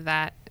outside of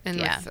that. And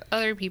with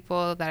other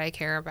people that I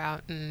care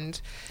about,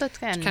 and that's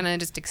good. Kind of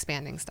just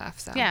expanding stuff.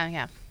 So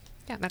yeah,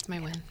 that's my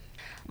win.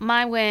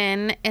 My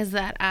win is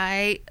that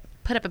I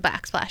put up a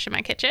backsplash in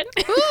my kitchen.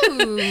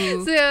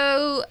 Ooh.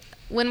 So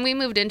when we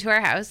moved into our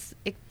house,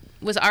 it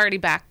was already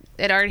back.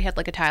 It already had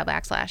like a tile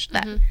backsplash.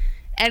 That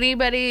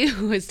anybody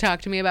who has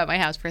talked to me about my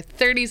house for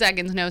 30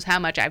 seconds knows how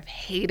much I've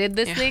hated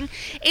this thing.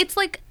 It's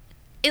like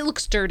it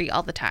looks dirty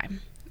all the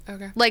time.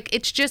 Okay. Like,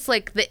 it's just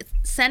like the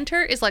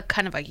center is like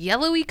kind of a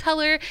yellowy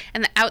color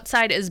and the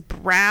outside is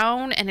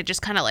brown, and it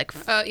just kind of like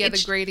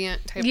the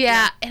gradient type.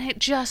 And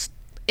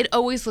it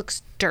always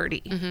looks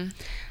dirty.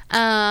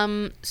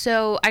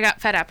 So I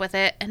got fed up with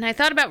it, and I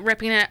thought about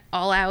ripping it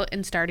all out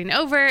and starting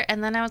over,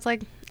 and then I was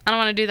like, I don't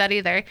want to do that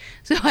either.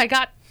 So I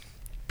got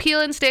peel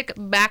and stick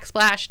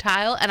backsplash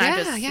tile, and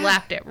I just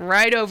slapped it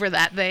right over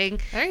that thing.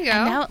 There you go.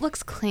 And now it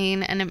looks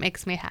clean, and it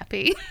makes me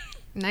happy.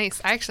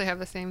 Nice. I actually have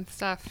the same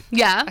stuff.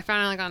 Yeah. I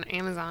found it like on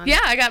Amazon.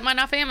 Yeah, I got mine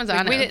off Amazon.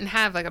 Like, we didn't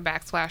have like a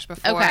backsplash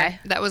before. Okay.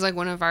 That was like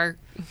one of our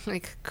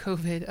like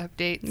COVID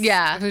updates.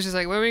 Yeah. It was just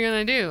like, what are we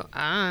gonna do?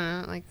 I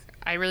don't know. Like,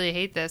 I really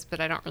hate this, but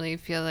I don't really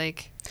feel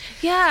like.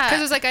 Yeah. Because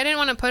it was like, I didn't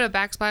want to put a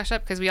backsplash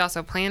up because we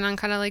also plan on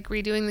kind of like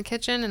redoing the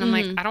kitchen. And I'm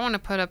like, I don't want to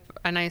put up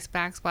a nice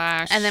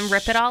backsplash. And then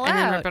rip it all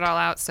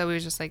out. So we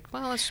was just like,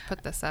 well, let's just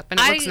put this up. And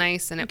it looks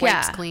nice and it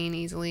wipes clean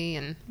easily.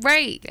 And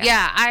right.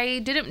 Yeah. I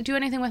didn't do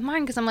anything with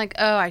mine because I'm like,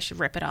 oh, I should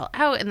rip it all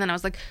out. And then I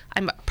was like,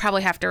 I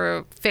probably have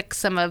to fix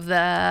some of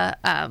the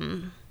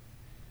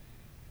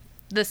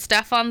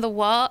stuff on the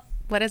wall.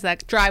 What is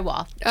that?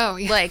 Drywall. Oh,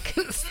 yeah. Like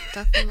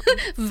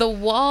the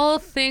wall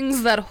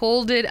things that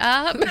hold it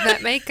up.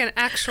 That make an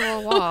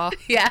actual wall.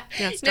 Yeah.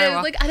 Yes,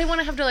 no, like I didn't want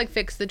to have to like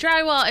fix the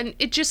drywall, and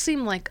it just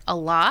seemed like a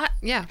lot.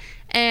 Yeah.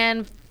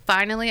 And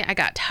finally I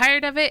got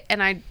tired of it,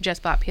 and I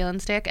just bought peel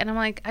and stick, and I'm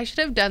like, I should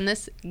have done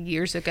this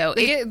years ago.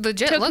 It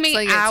legit took looks me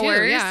like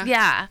hours. It too,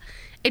 yeah.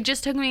 It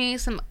just took me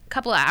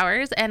couple of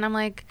hours, and I'm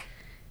like,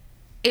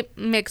 it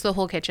makes the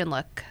whole kitchen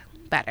look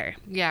better.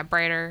 Yeah,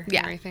 brighter and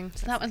everything.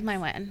 So that was my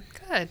win.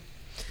 Good.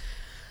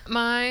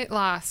 My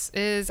loss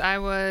is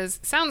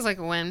sounds like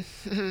a win.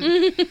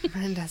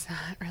 It does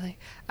not really.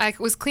 I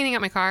was cleaning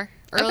out my car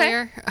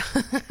earlier.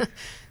 Okay.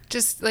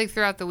 Just like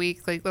throughout the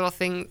week, like little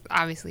things,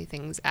 obviously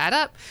things add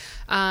up.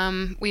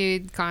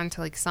 We'd gone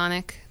to like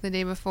Sonic the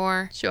day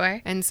before.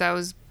 Sure. And so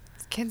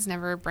kids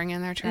never bring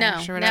in their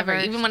trash or whatever.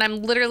 Never. Even when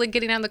I'm literally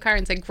getting out of the car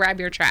and saying, grab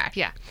your trash.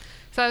 Yeah.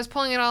 So I was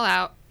pulling it all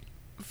out.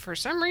 For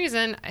some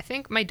reason, I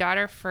think my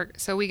daughter,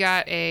 so we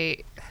got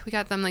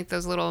them like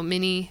those little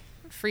mini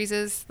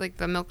freezes, like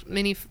the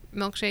mini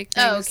milkshake things.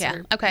 Oh,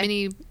 okay. Okay.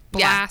 Mini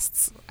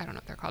blasts. I don't know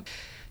what they're called.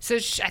 So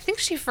I think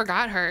she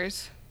forgot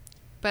hers,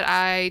 but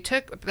I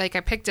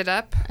picked it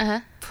up,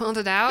 pulled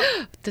it out.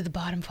 Did the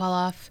bottom fall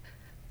off?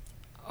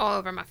 All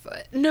over my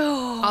foot.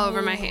 No. All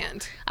over my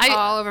hand.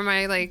 All over my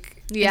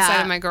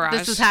inside of my garage.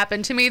 This has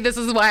happened to me. This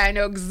is why I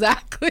know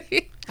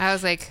exactly. I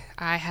was like,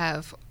 I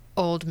have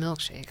old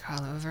milkshake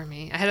all over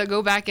me. I had to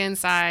go back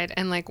inside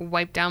and like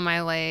wipe down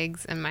my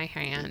legs and my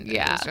hand.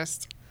 Yeah. It was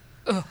just,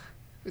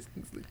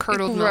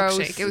 curdled gross.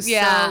 milkshake. It was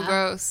so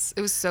gross.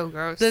 It was so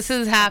gross. This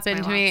has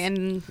happened to me,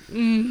 and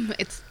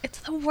it's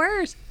the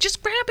worst.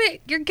 Just grab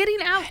it. You're getting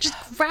out.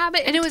 Just grab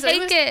it and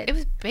take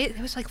it.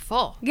 It was like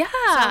full. Yeah.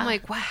 So I'm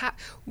like,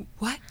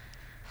 what?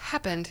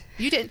 happened?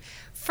 You didn't.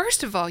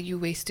 First of all, you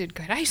wasted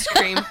good ice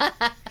cream.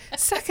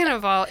 Second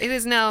of all, it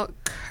is now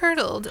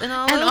curdled and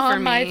all over on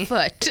me. my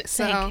foot.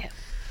 So, Thank you.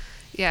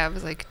 yeah, it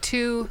was like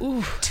two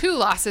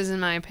losses in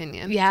my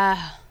opinion.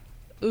 Yeah.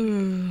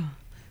 Ooh.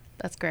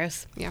 That's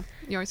gross. Yeah.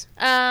 Yours?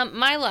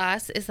 My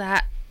loss is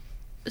that,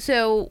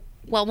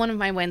 one of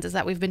my wins is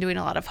that we've been doing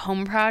a lot of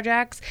home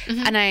projects.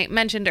 Mm-hmm. And I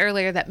mentioned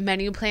earlier that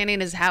menu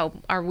planning is how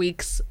our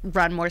weeks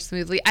run more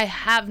smoothly. I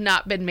have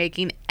not been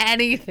making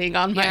anything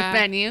on my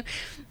menu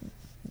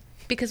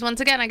because once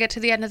again, I get to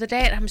the end of the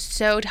day and I'm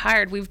so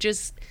tired. We've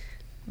just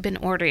been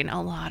ordering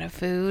a lot of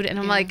food. And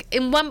I'm like,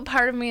 and one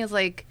part of me is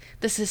like,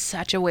 this is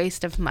such a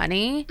waste of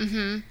money.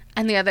 Mm-hmm.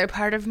 And the other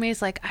part of me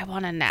is like, I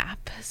want a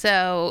nap.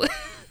 So...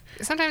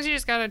 Sometimes you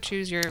just gotta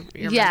choose your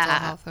mental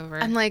health over.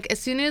 I'm like, as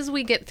soon as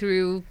we get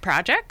through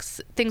projects,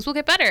 things will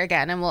get better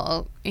again, and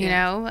we'll, you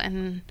know.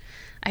 And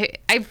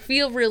I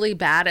feel really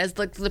bad as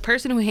like the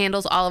person who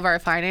handles all of our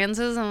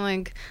finances. I'm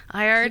like,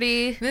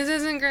 this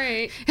isn't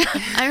great.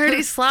 I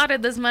already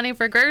slotted this money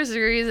for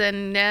groceries,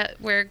 and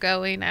we're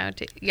going out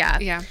to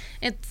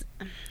It's.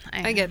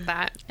 I get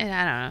that. I don't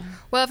know.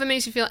 Well, if it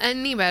makes you feel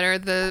any better,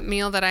 the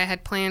meal that I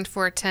had planned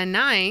for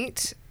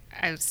tonight,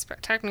 I was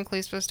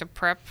technically supposed to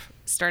prep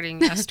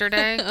starting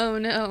yesterday. Oh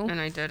no.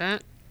 And I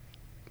didn't.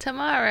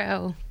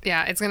 Tomorrow.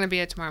 Yeah, it's going to be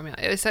a tomorrow meal.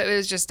 It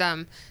was just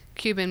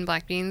Cuban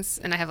black beans,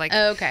 and I have like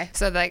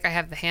so like I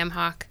have the ham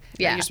hock.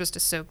 Yeah. You're supposed to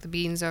soak the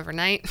beans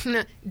overnight.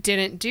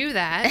 Didn't do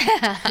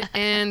that.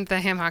 And the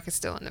ham hock is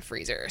still in the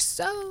freezer.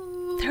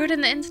 So throw it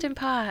in the Instant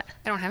Pot.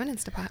 I don't have an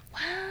Instant Pot.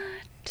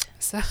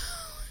 What?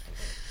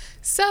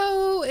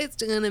 So it's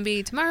going to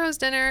be tomorrow's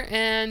dinner,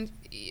 and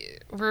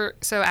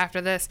so after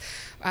this,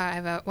 I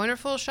have a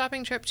wonderful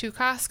shopping trip to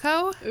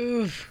Costco.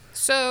 Oof.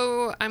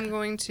 So I'm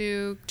going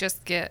to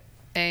just get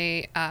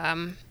a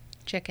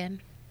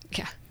chicken.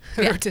 Yeah,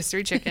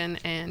 rotisserie chicken,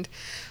 and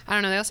I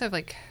don't know. They also have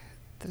like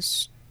the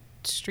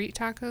street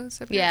tacos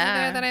there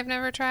that I've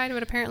never tried,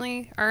 but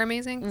apparently are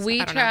amazing. So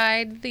we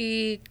tried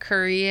the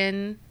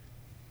Korean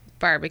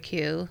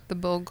barbecue, the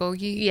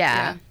bulgogi.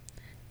 Yeah.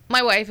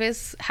 My wife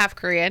is half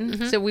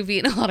Korean, so we've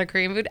eaten a lot of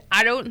Korean food.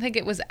 I don't think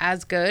it was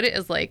as good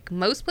as like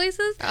most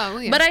places. Oh,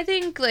 yeah. But I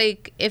think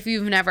like if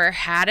you've never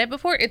had it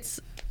before,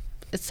 it's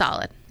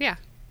solid. Yeah.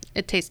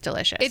 It tastes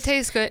delicious. It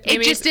tastes good.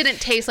 It just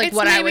didn't taste like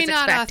what I was expecting.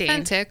 It's maybe not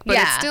authentic, but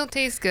it still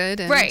tastes good.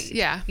 And right.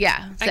 Yeah.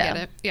 Yeah. I get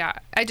it. Yeah.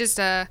 I just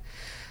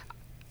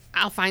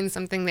I'll find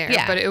something there.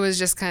 Yeah. But it was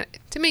just kind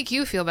of to make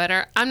you feel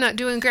better. I'm not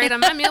doing great on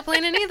my meal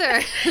planning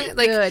either.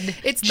 Like, good.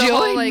 It's the Join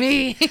whole, like,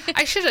 me.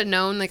 I should have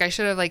known. Like I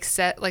should have like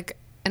set like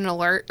an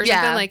alert or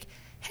something like,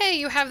 hey,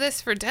 you have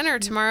this for dinner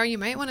tomorrow. You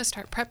might want to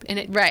start prep. And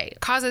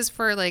it causes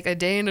for like a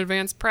day in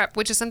advance prep,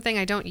 which is something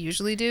I don't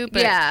usually do.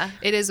 But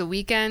it is a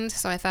weekend,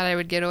 so I thought I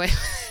would get away with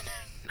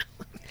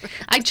it.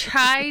 I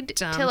tried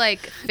to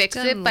like fix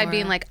it by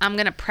being like, I'm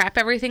going to prep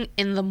everything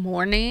in the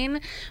morning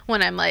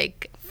when I'm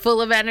like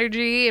full of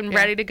energy and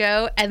ready to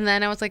go. And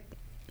then I was like,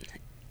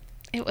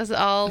 it was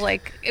all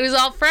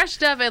fresh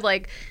stuff. And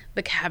like,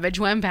 the cabbage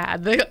went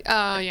bad.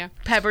 The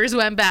peppers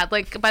went bad.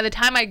 Like by the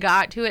time I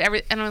got to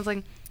it, and I was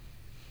like,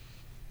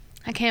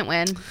 I can't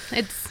win.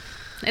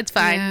 It's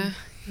fine. Yeah.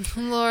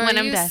 Laura, when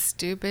I'm you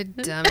stupid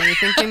dummy,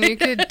 thinking you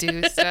could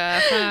do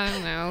stuff. I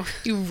don't know.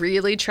 You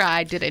really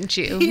tried, didn't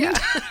you? Yeah.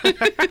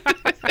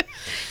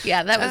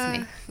 Yeah, that was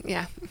me.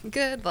 Yeah.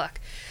 Good luck.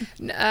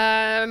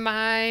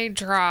 My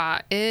draw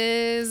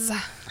is...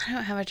 I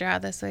don't have a draw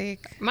this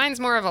week. Mine's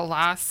more of a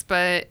loss,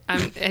 but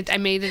I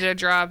made it a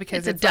draw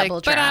because it's a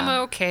double draw. But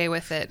I'm okay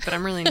with it, but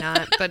I'm really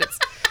not. But it's...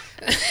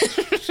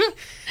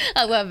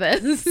 I love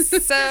this.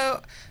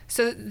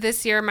 So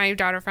this year, my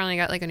daughter finally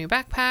got like a new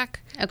backpack.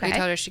 Okay. We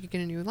told her she could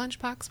get a new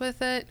lunchbox with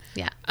it.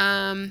 Yeah.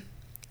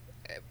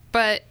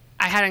 But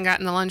I hadn't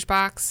gotten the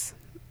lunchbox.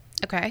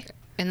 Okay.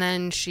 And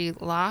then she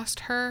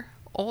lost her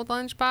old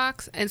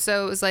lunchbox, and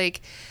so it was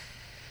like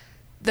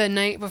the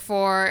night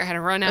before I had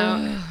to run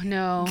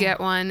out, get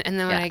one, and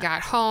then when I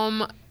got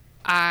home,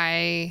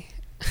 I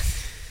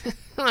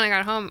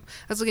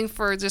was looking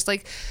for just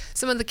like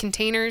some of the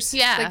containers,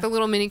 like the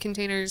little mini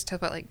containers to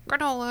put like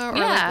granola or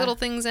like little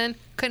things in.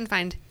 Couldn't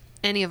find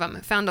any of them. I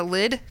found a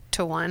lid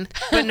to one,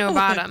 but no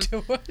bottom.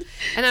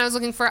 And I was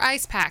looking for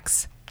ice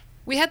packs.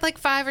 We had like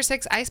 5 or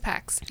 6 ice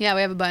packs. Yeah,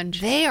 we have a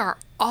bunch. They are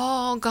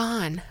all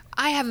gone.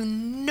 I have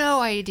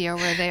no idea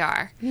where they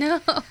are. No.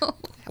 I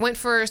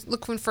went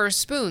looking for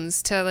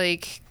spoons to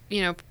like,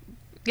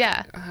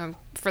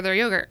 for their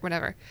yogurt,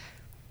 whatever.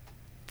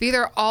 They're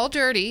either all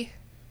dirty,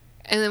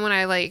 and then when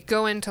I like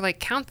go in to like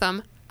count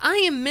them, I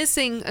am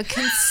missing a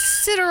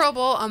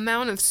considerable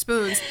amount of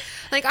spoons.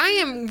 Like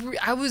I'm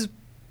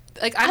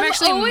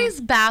actually always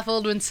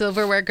baffled when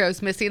silverware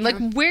goes missing. Like,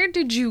 where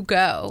did you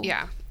go?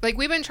 Yeah. Like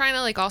we've been trying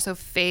to like also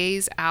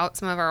phase out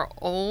some of our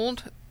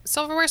old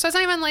silverware. So it's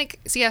not even like,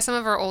 some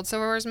of our old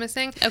silverware is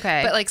missing.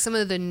 Okay. But like some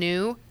of the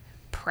new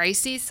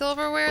pricey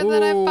silverware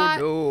that I've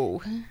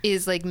bought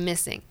is like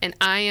missing. And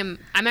I'm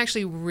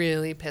actually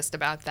really pissed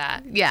about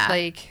that. Yeah.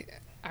 Like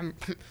I'm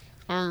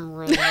I'm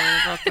really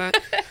worried about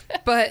that.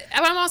 But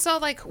I'm also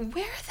like,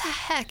 where the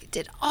heck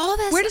did all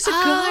this Where does it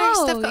other go?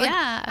 stuff go? Like,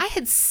 Yeah. I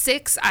had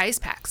 6 ice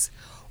packs.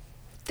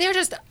 They're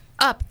just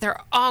up. They're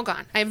all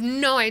gone. I have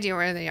no idea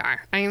where they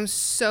are. I am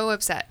so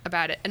upset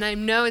about it. And I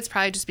know it's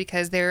probably just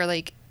because they're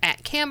like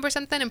at camp or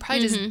something and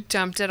probably just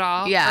dumped it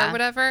all or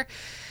whatever.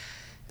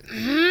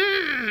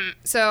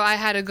 So I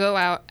had to go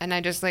out and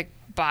I just like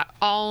bought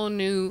all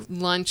new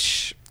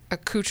lunch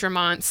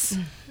accoutrements.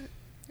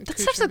 That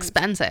stuff's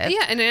expensive.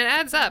 Yeah, and it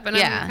adds up. And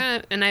I'm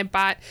kind of, and I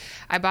bought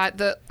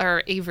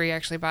Avery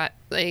actually bought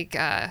like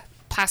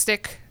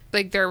plastic,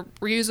 like they're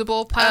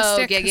reusable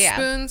plastic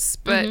spoons,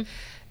 but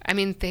I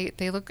mean,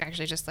 they look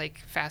actually just like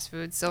fast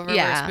food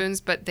silverware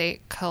spoons, but they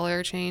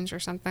color change or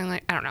something,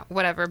 like, I don't know,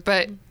 whatever.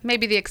 But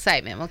maybe the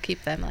excitement will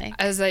keep them like.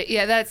 I was like,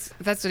 yeah, that's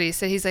what he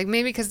said. He's like,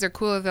 maybe because they're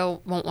cool,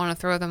 won't want to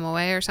throw them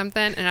away or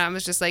something. And I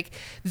was just like,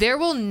 there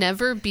will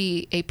never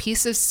be a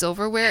piece of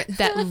silverware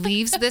that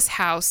leaves this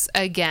house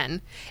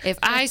again. If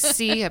I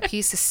see a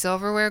piece of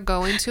silverware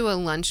go into a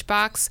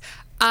lunchbox,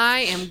 I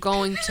am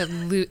going to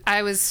lose.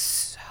 I was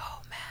so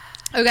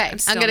mad. Okay,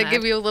 I'm going to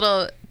give you a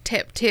little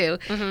tip too.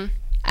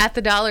 At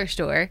the dollar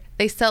store,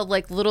 they sell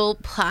like little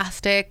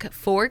plastic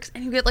forks,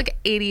 and you get like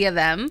 80 of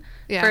them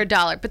for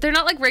 $1. But they're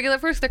not like regular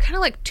forks; they're kind of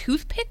like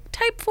toothpick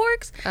type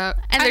forks, and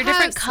they're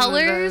different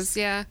colors.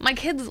 Yeah, my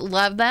kids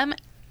love them.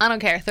 I don't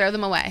care; throw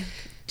them away.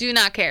 Do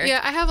not care.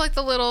 Yeah, I have like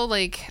the little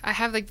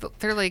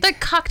they're like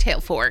cocktail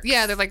forks.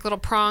 Yeah, they're like little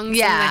prongs.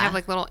 Yeah, and they have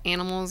like little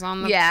animals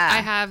on them. Yeah, I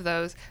have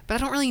those, but I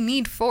don't really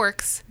need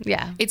forks.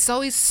 Yeah, it's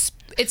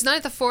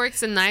not the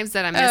forks and knives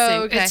that I'm missing.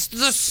 Oh, okay. It's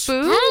the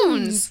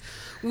spoons.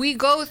 We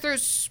go through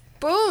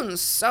spoons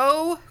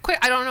so quick.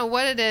 I don't know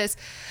what it is,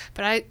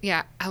 but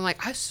I'm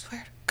like, I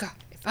swear to God,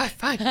 if I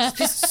find this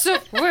piece of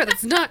silverware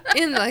that's not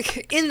in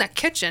the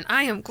kitchen,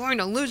 I am going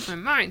to lose my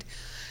mind.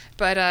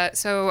 But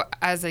so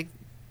I was like,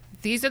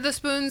 these are the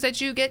spoons that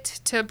you get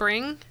to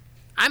bring.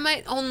 I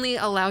might only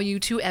allow you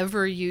to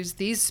ever use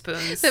these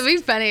spoons. That'd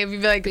be funny if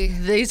you'd be like,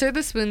 these are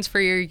the spoons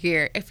for your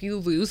year. If you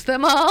lose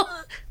them all,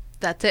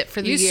 that's it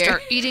for the year. You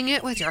start eating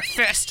it with your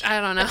fist. I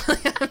don't know.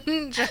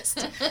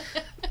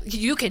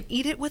 You can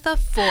eat it with a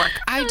fork.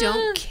 I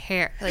don't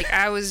care. Like,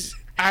 I was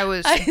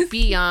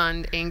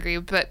beyond angry.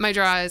 But my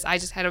draw is I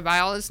just had to buy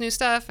all this new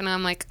stuff, and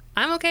I'm like,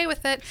 I'm okay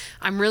with it.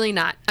 I'm really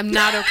not. I'm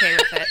not okay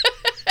with it.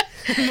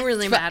 I'm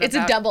really mad about it. It's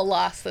a double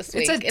loss this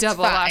week. It's a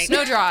double loss.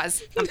 No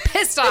draws. I'm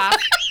pissed off.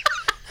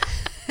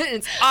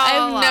 It's all I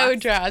have lost. no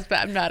draws, but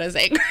I'm not as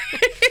angry.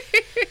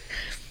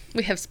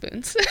 We have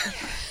spoons.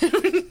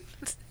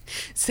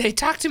 Say,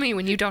 talk to me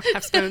when you don't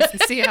have spoons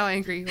and see how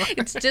angry you are.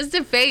 It's just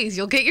a phase.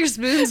 You'll get your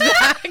spoons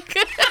back.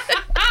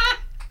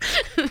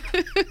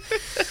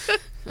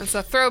 That's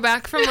a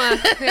throwback from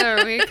the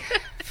other week.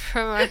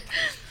 I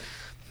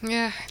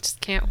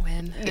just can't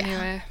win. Yeah.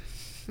 Anyway.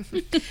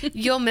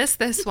 You'll miss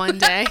this one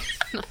day.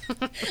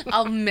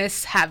 I'll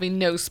miss having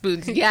no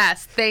spoons.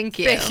 Yes, thank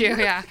you. Thank you,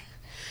 yeah.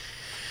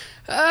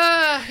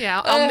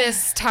 I'll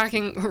miss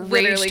talking,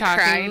 literally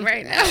talking. Crying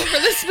right now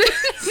for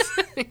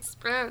the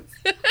spoons.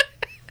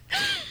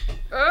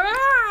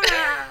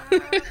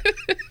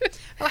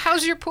 Well,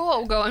 how's your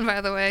pool going,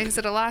 by the way? Is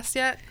it a loss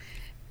yet?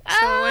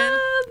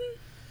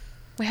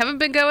 We haven't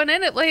been going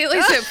in it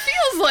lately, so it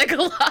feels like a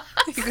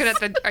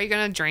loss. Are you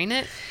gonna drain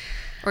it,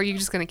 or are you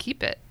just gonna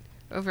keep it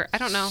over? I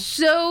don't know.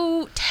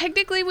 So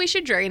technically, we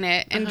should drain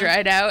it and dry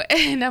it out.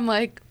 And I'm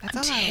like,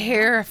 I'm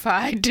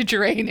terrified to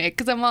drain it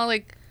because I'm all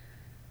like,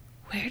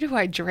 where do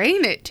I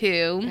drain it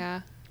to?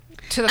 Yeah.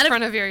 To the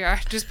front of your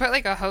yard. Just put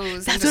like a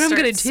hose. That's what I'm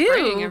going to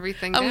do.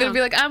 Everything I'm going to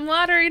be like, I'm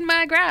watering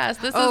my grass.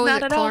 This is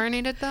not at all.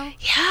 Chlorinated though?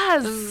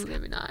 Yes. Ooh,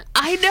 maybe not.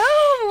 I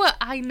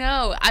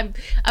know.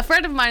 A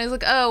friend of mine is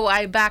like, oh,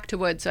 I back to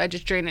woods, so I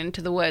just drain it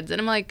into the woods.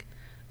 And I'm like,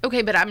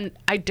 okay, but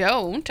I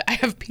don't. I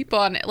have people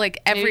on it, like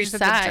every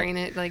side. Have to drain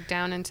it like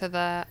down into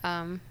the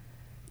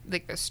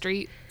the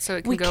street so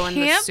it can go in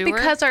the sewer. We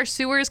can't because our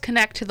sewers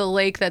connect to the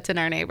lake that's in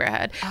our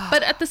neighborhood. Oh.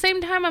 But at the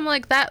same time, I'm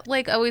like, that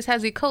lake always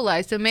has E.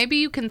 coli, so maybe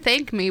you can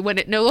thank me when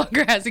it no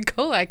longer has E.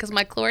 coli because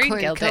my chlorine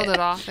killed it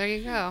all. There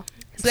you go.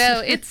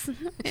 So it's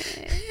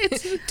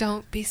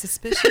don't be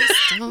suspicious.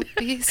 Don't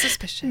be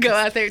suspicious. Go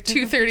out there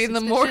 2:30 in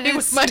the morning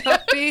with my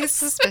don't be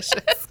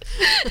suspicious.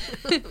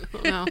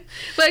 No.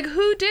 Like,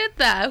 who did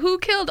that? Who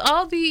killed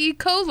all the E.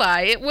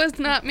 coli? It was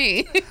not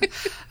me.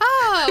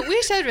 Oh,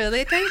 we should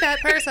really thank that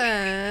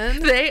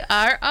person. They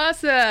are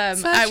awesome.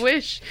 Such I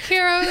wish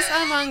heroes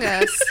among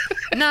us.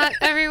 Not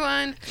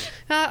everyone.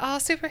 Not all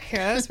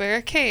superheroes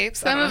wear capes.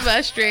 Some of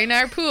us drain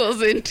our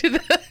pools into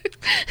the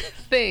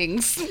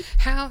things.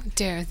 How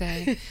dare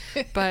they?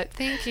 But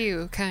thank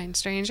you, kind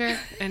stranger.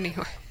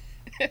 Anyway.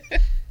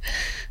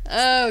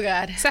 Oh,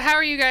 God. So how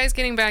are you guys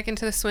getting back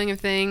into the swing of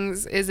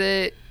things? Is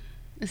it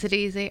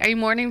easy? Are you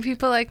morning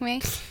people like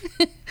me?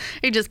 Are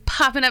you just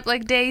popping up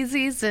like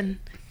daisies and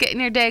getting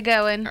your day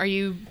going? Are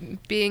you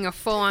being a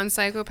full-on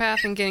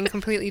psychopath and getting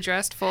completely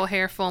dressed, full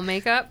hair, full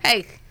makeup?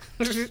 Hey.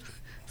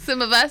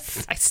 Some of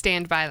us. I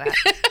stand by that.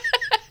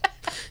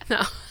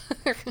 No.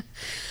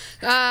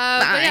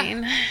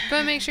 Fine.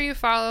 But make sure you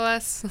follow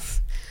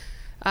us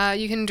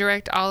You can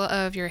direct all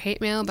of your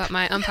hate mail about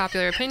my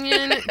unpopular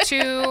opinion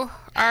to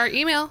our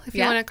email if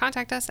you want to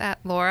contact us at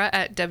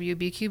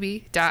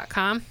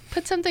laura@wbqb.com.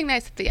 Put something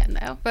nice at the end,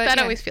 though. That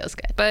always feels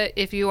good. But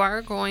if you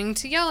are going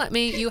to yell at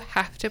me, you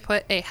have to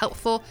put a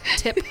helpful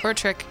tip or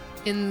trick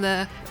in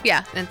the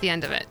at the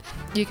end of it.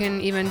 You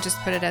can even just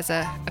put it as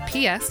a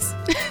PS.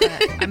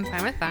 But I'm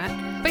fine with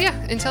that. But yeah,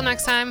 until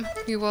next time,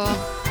 we will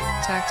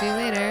talk to you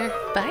later.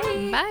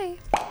 Bye. Bye.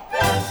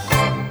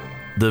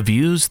 The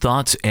views,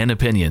 thoughts, and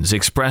opinions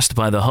expressed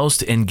by the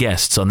host and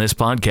guests on this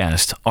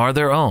podcast are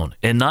their own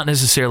and not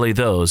necessarily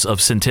those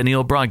of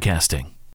Centennial Broadcasting.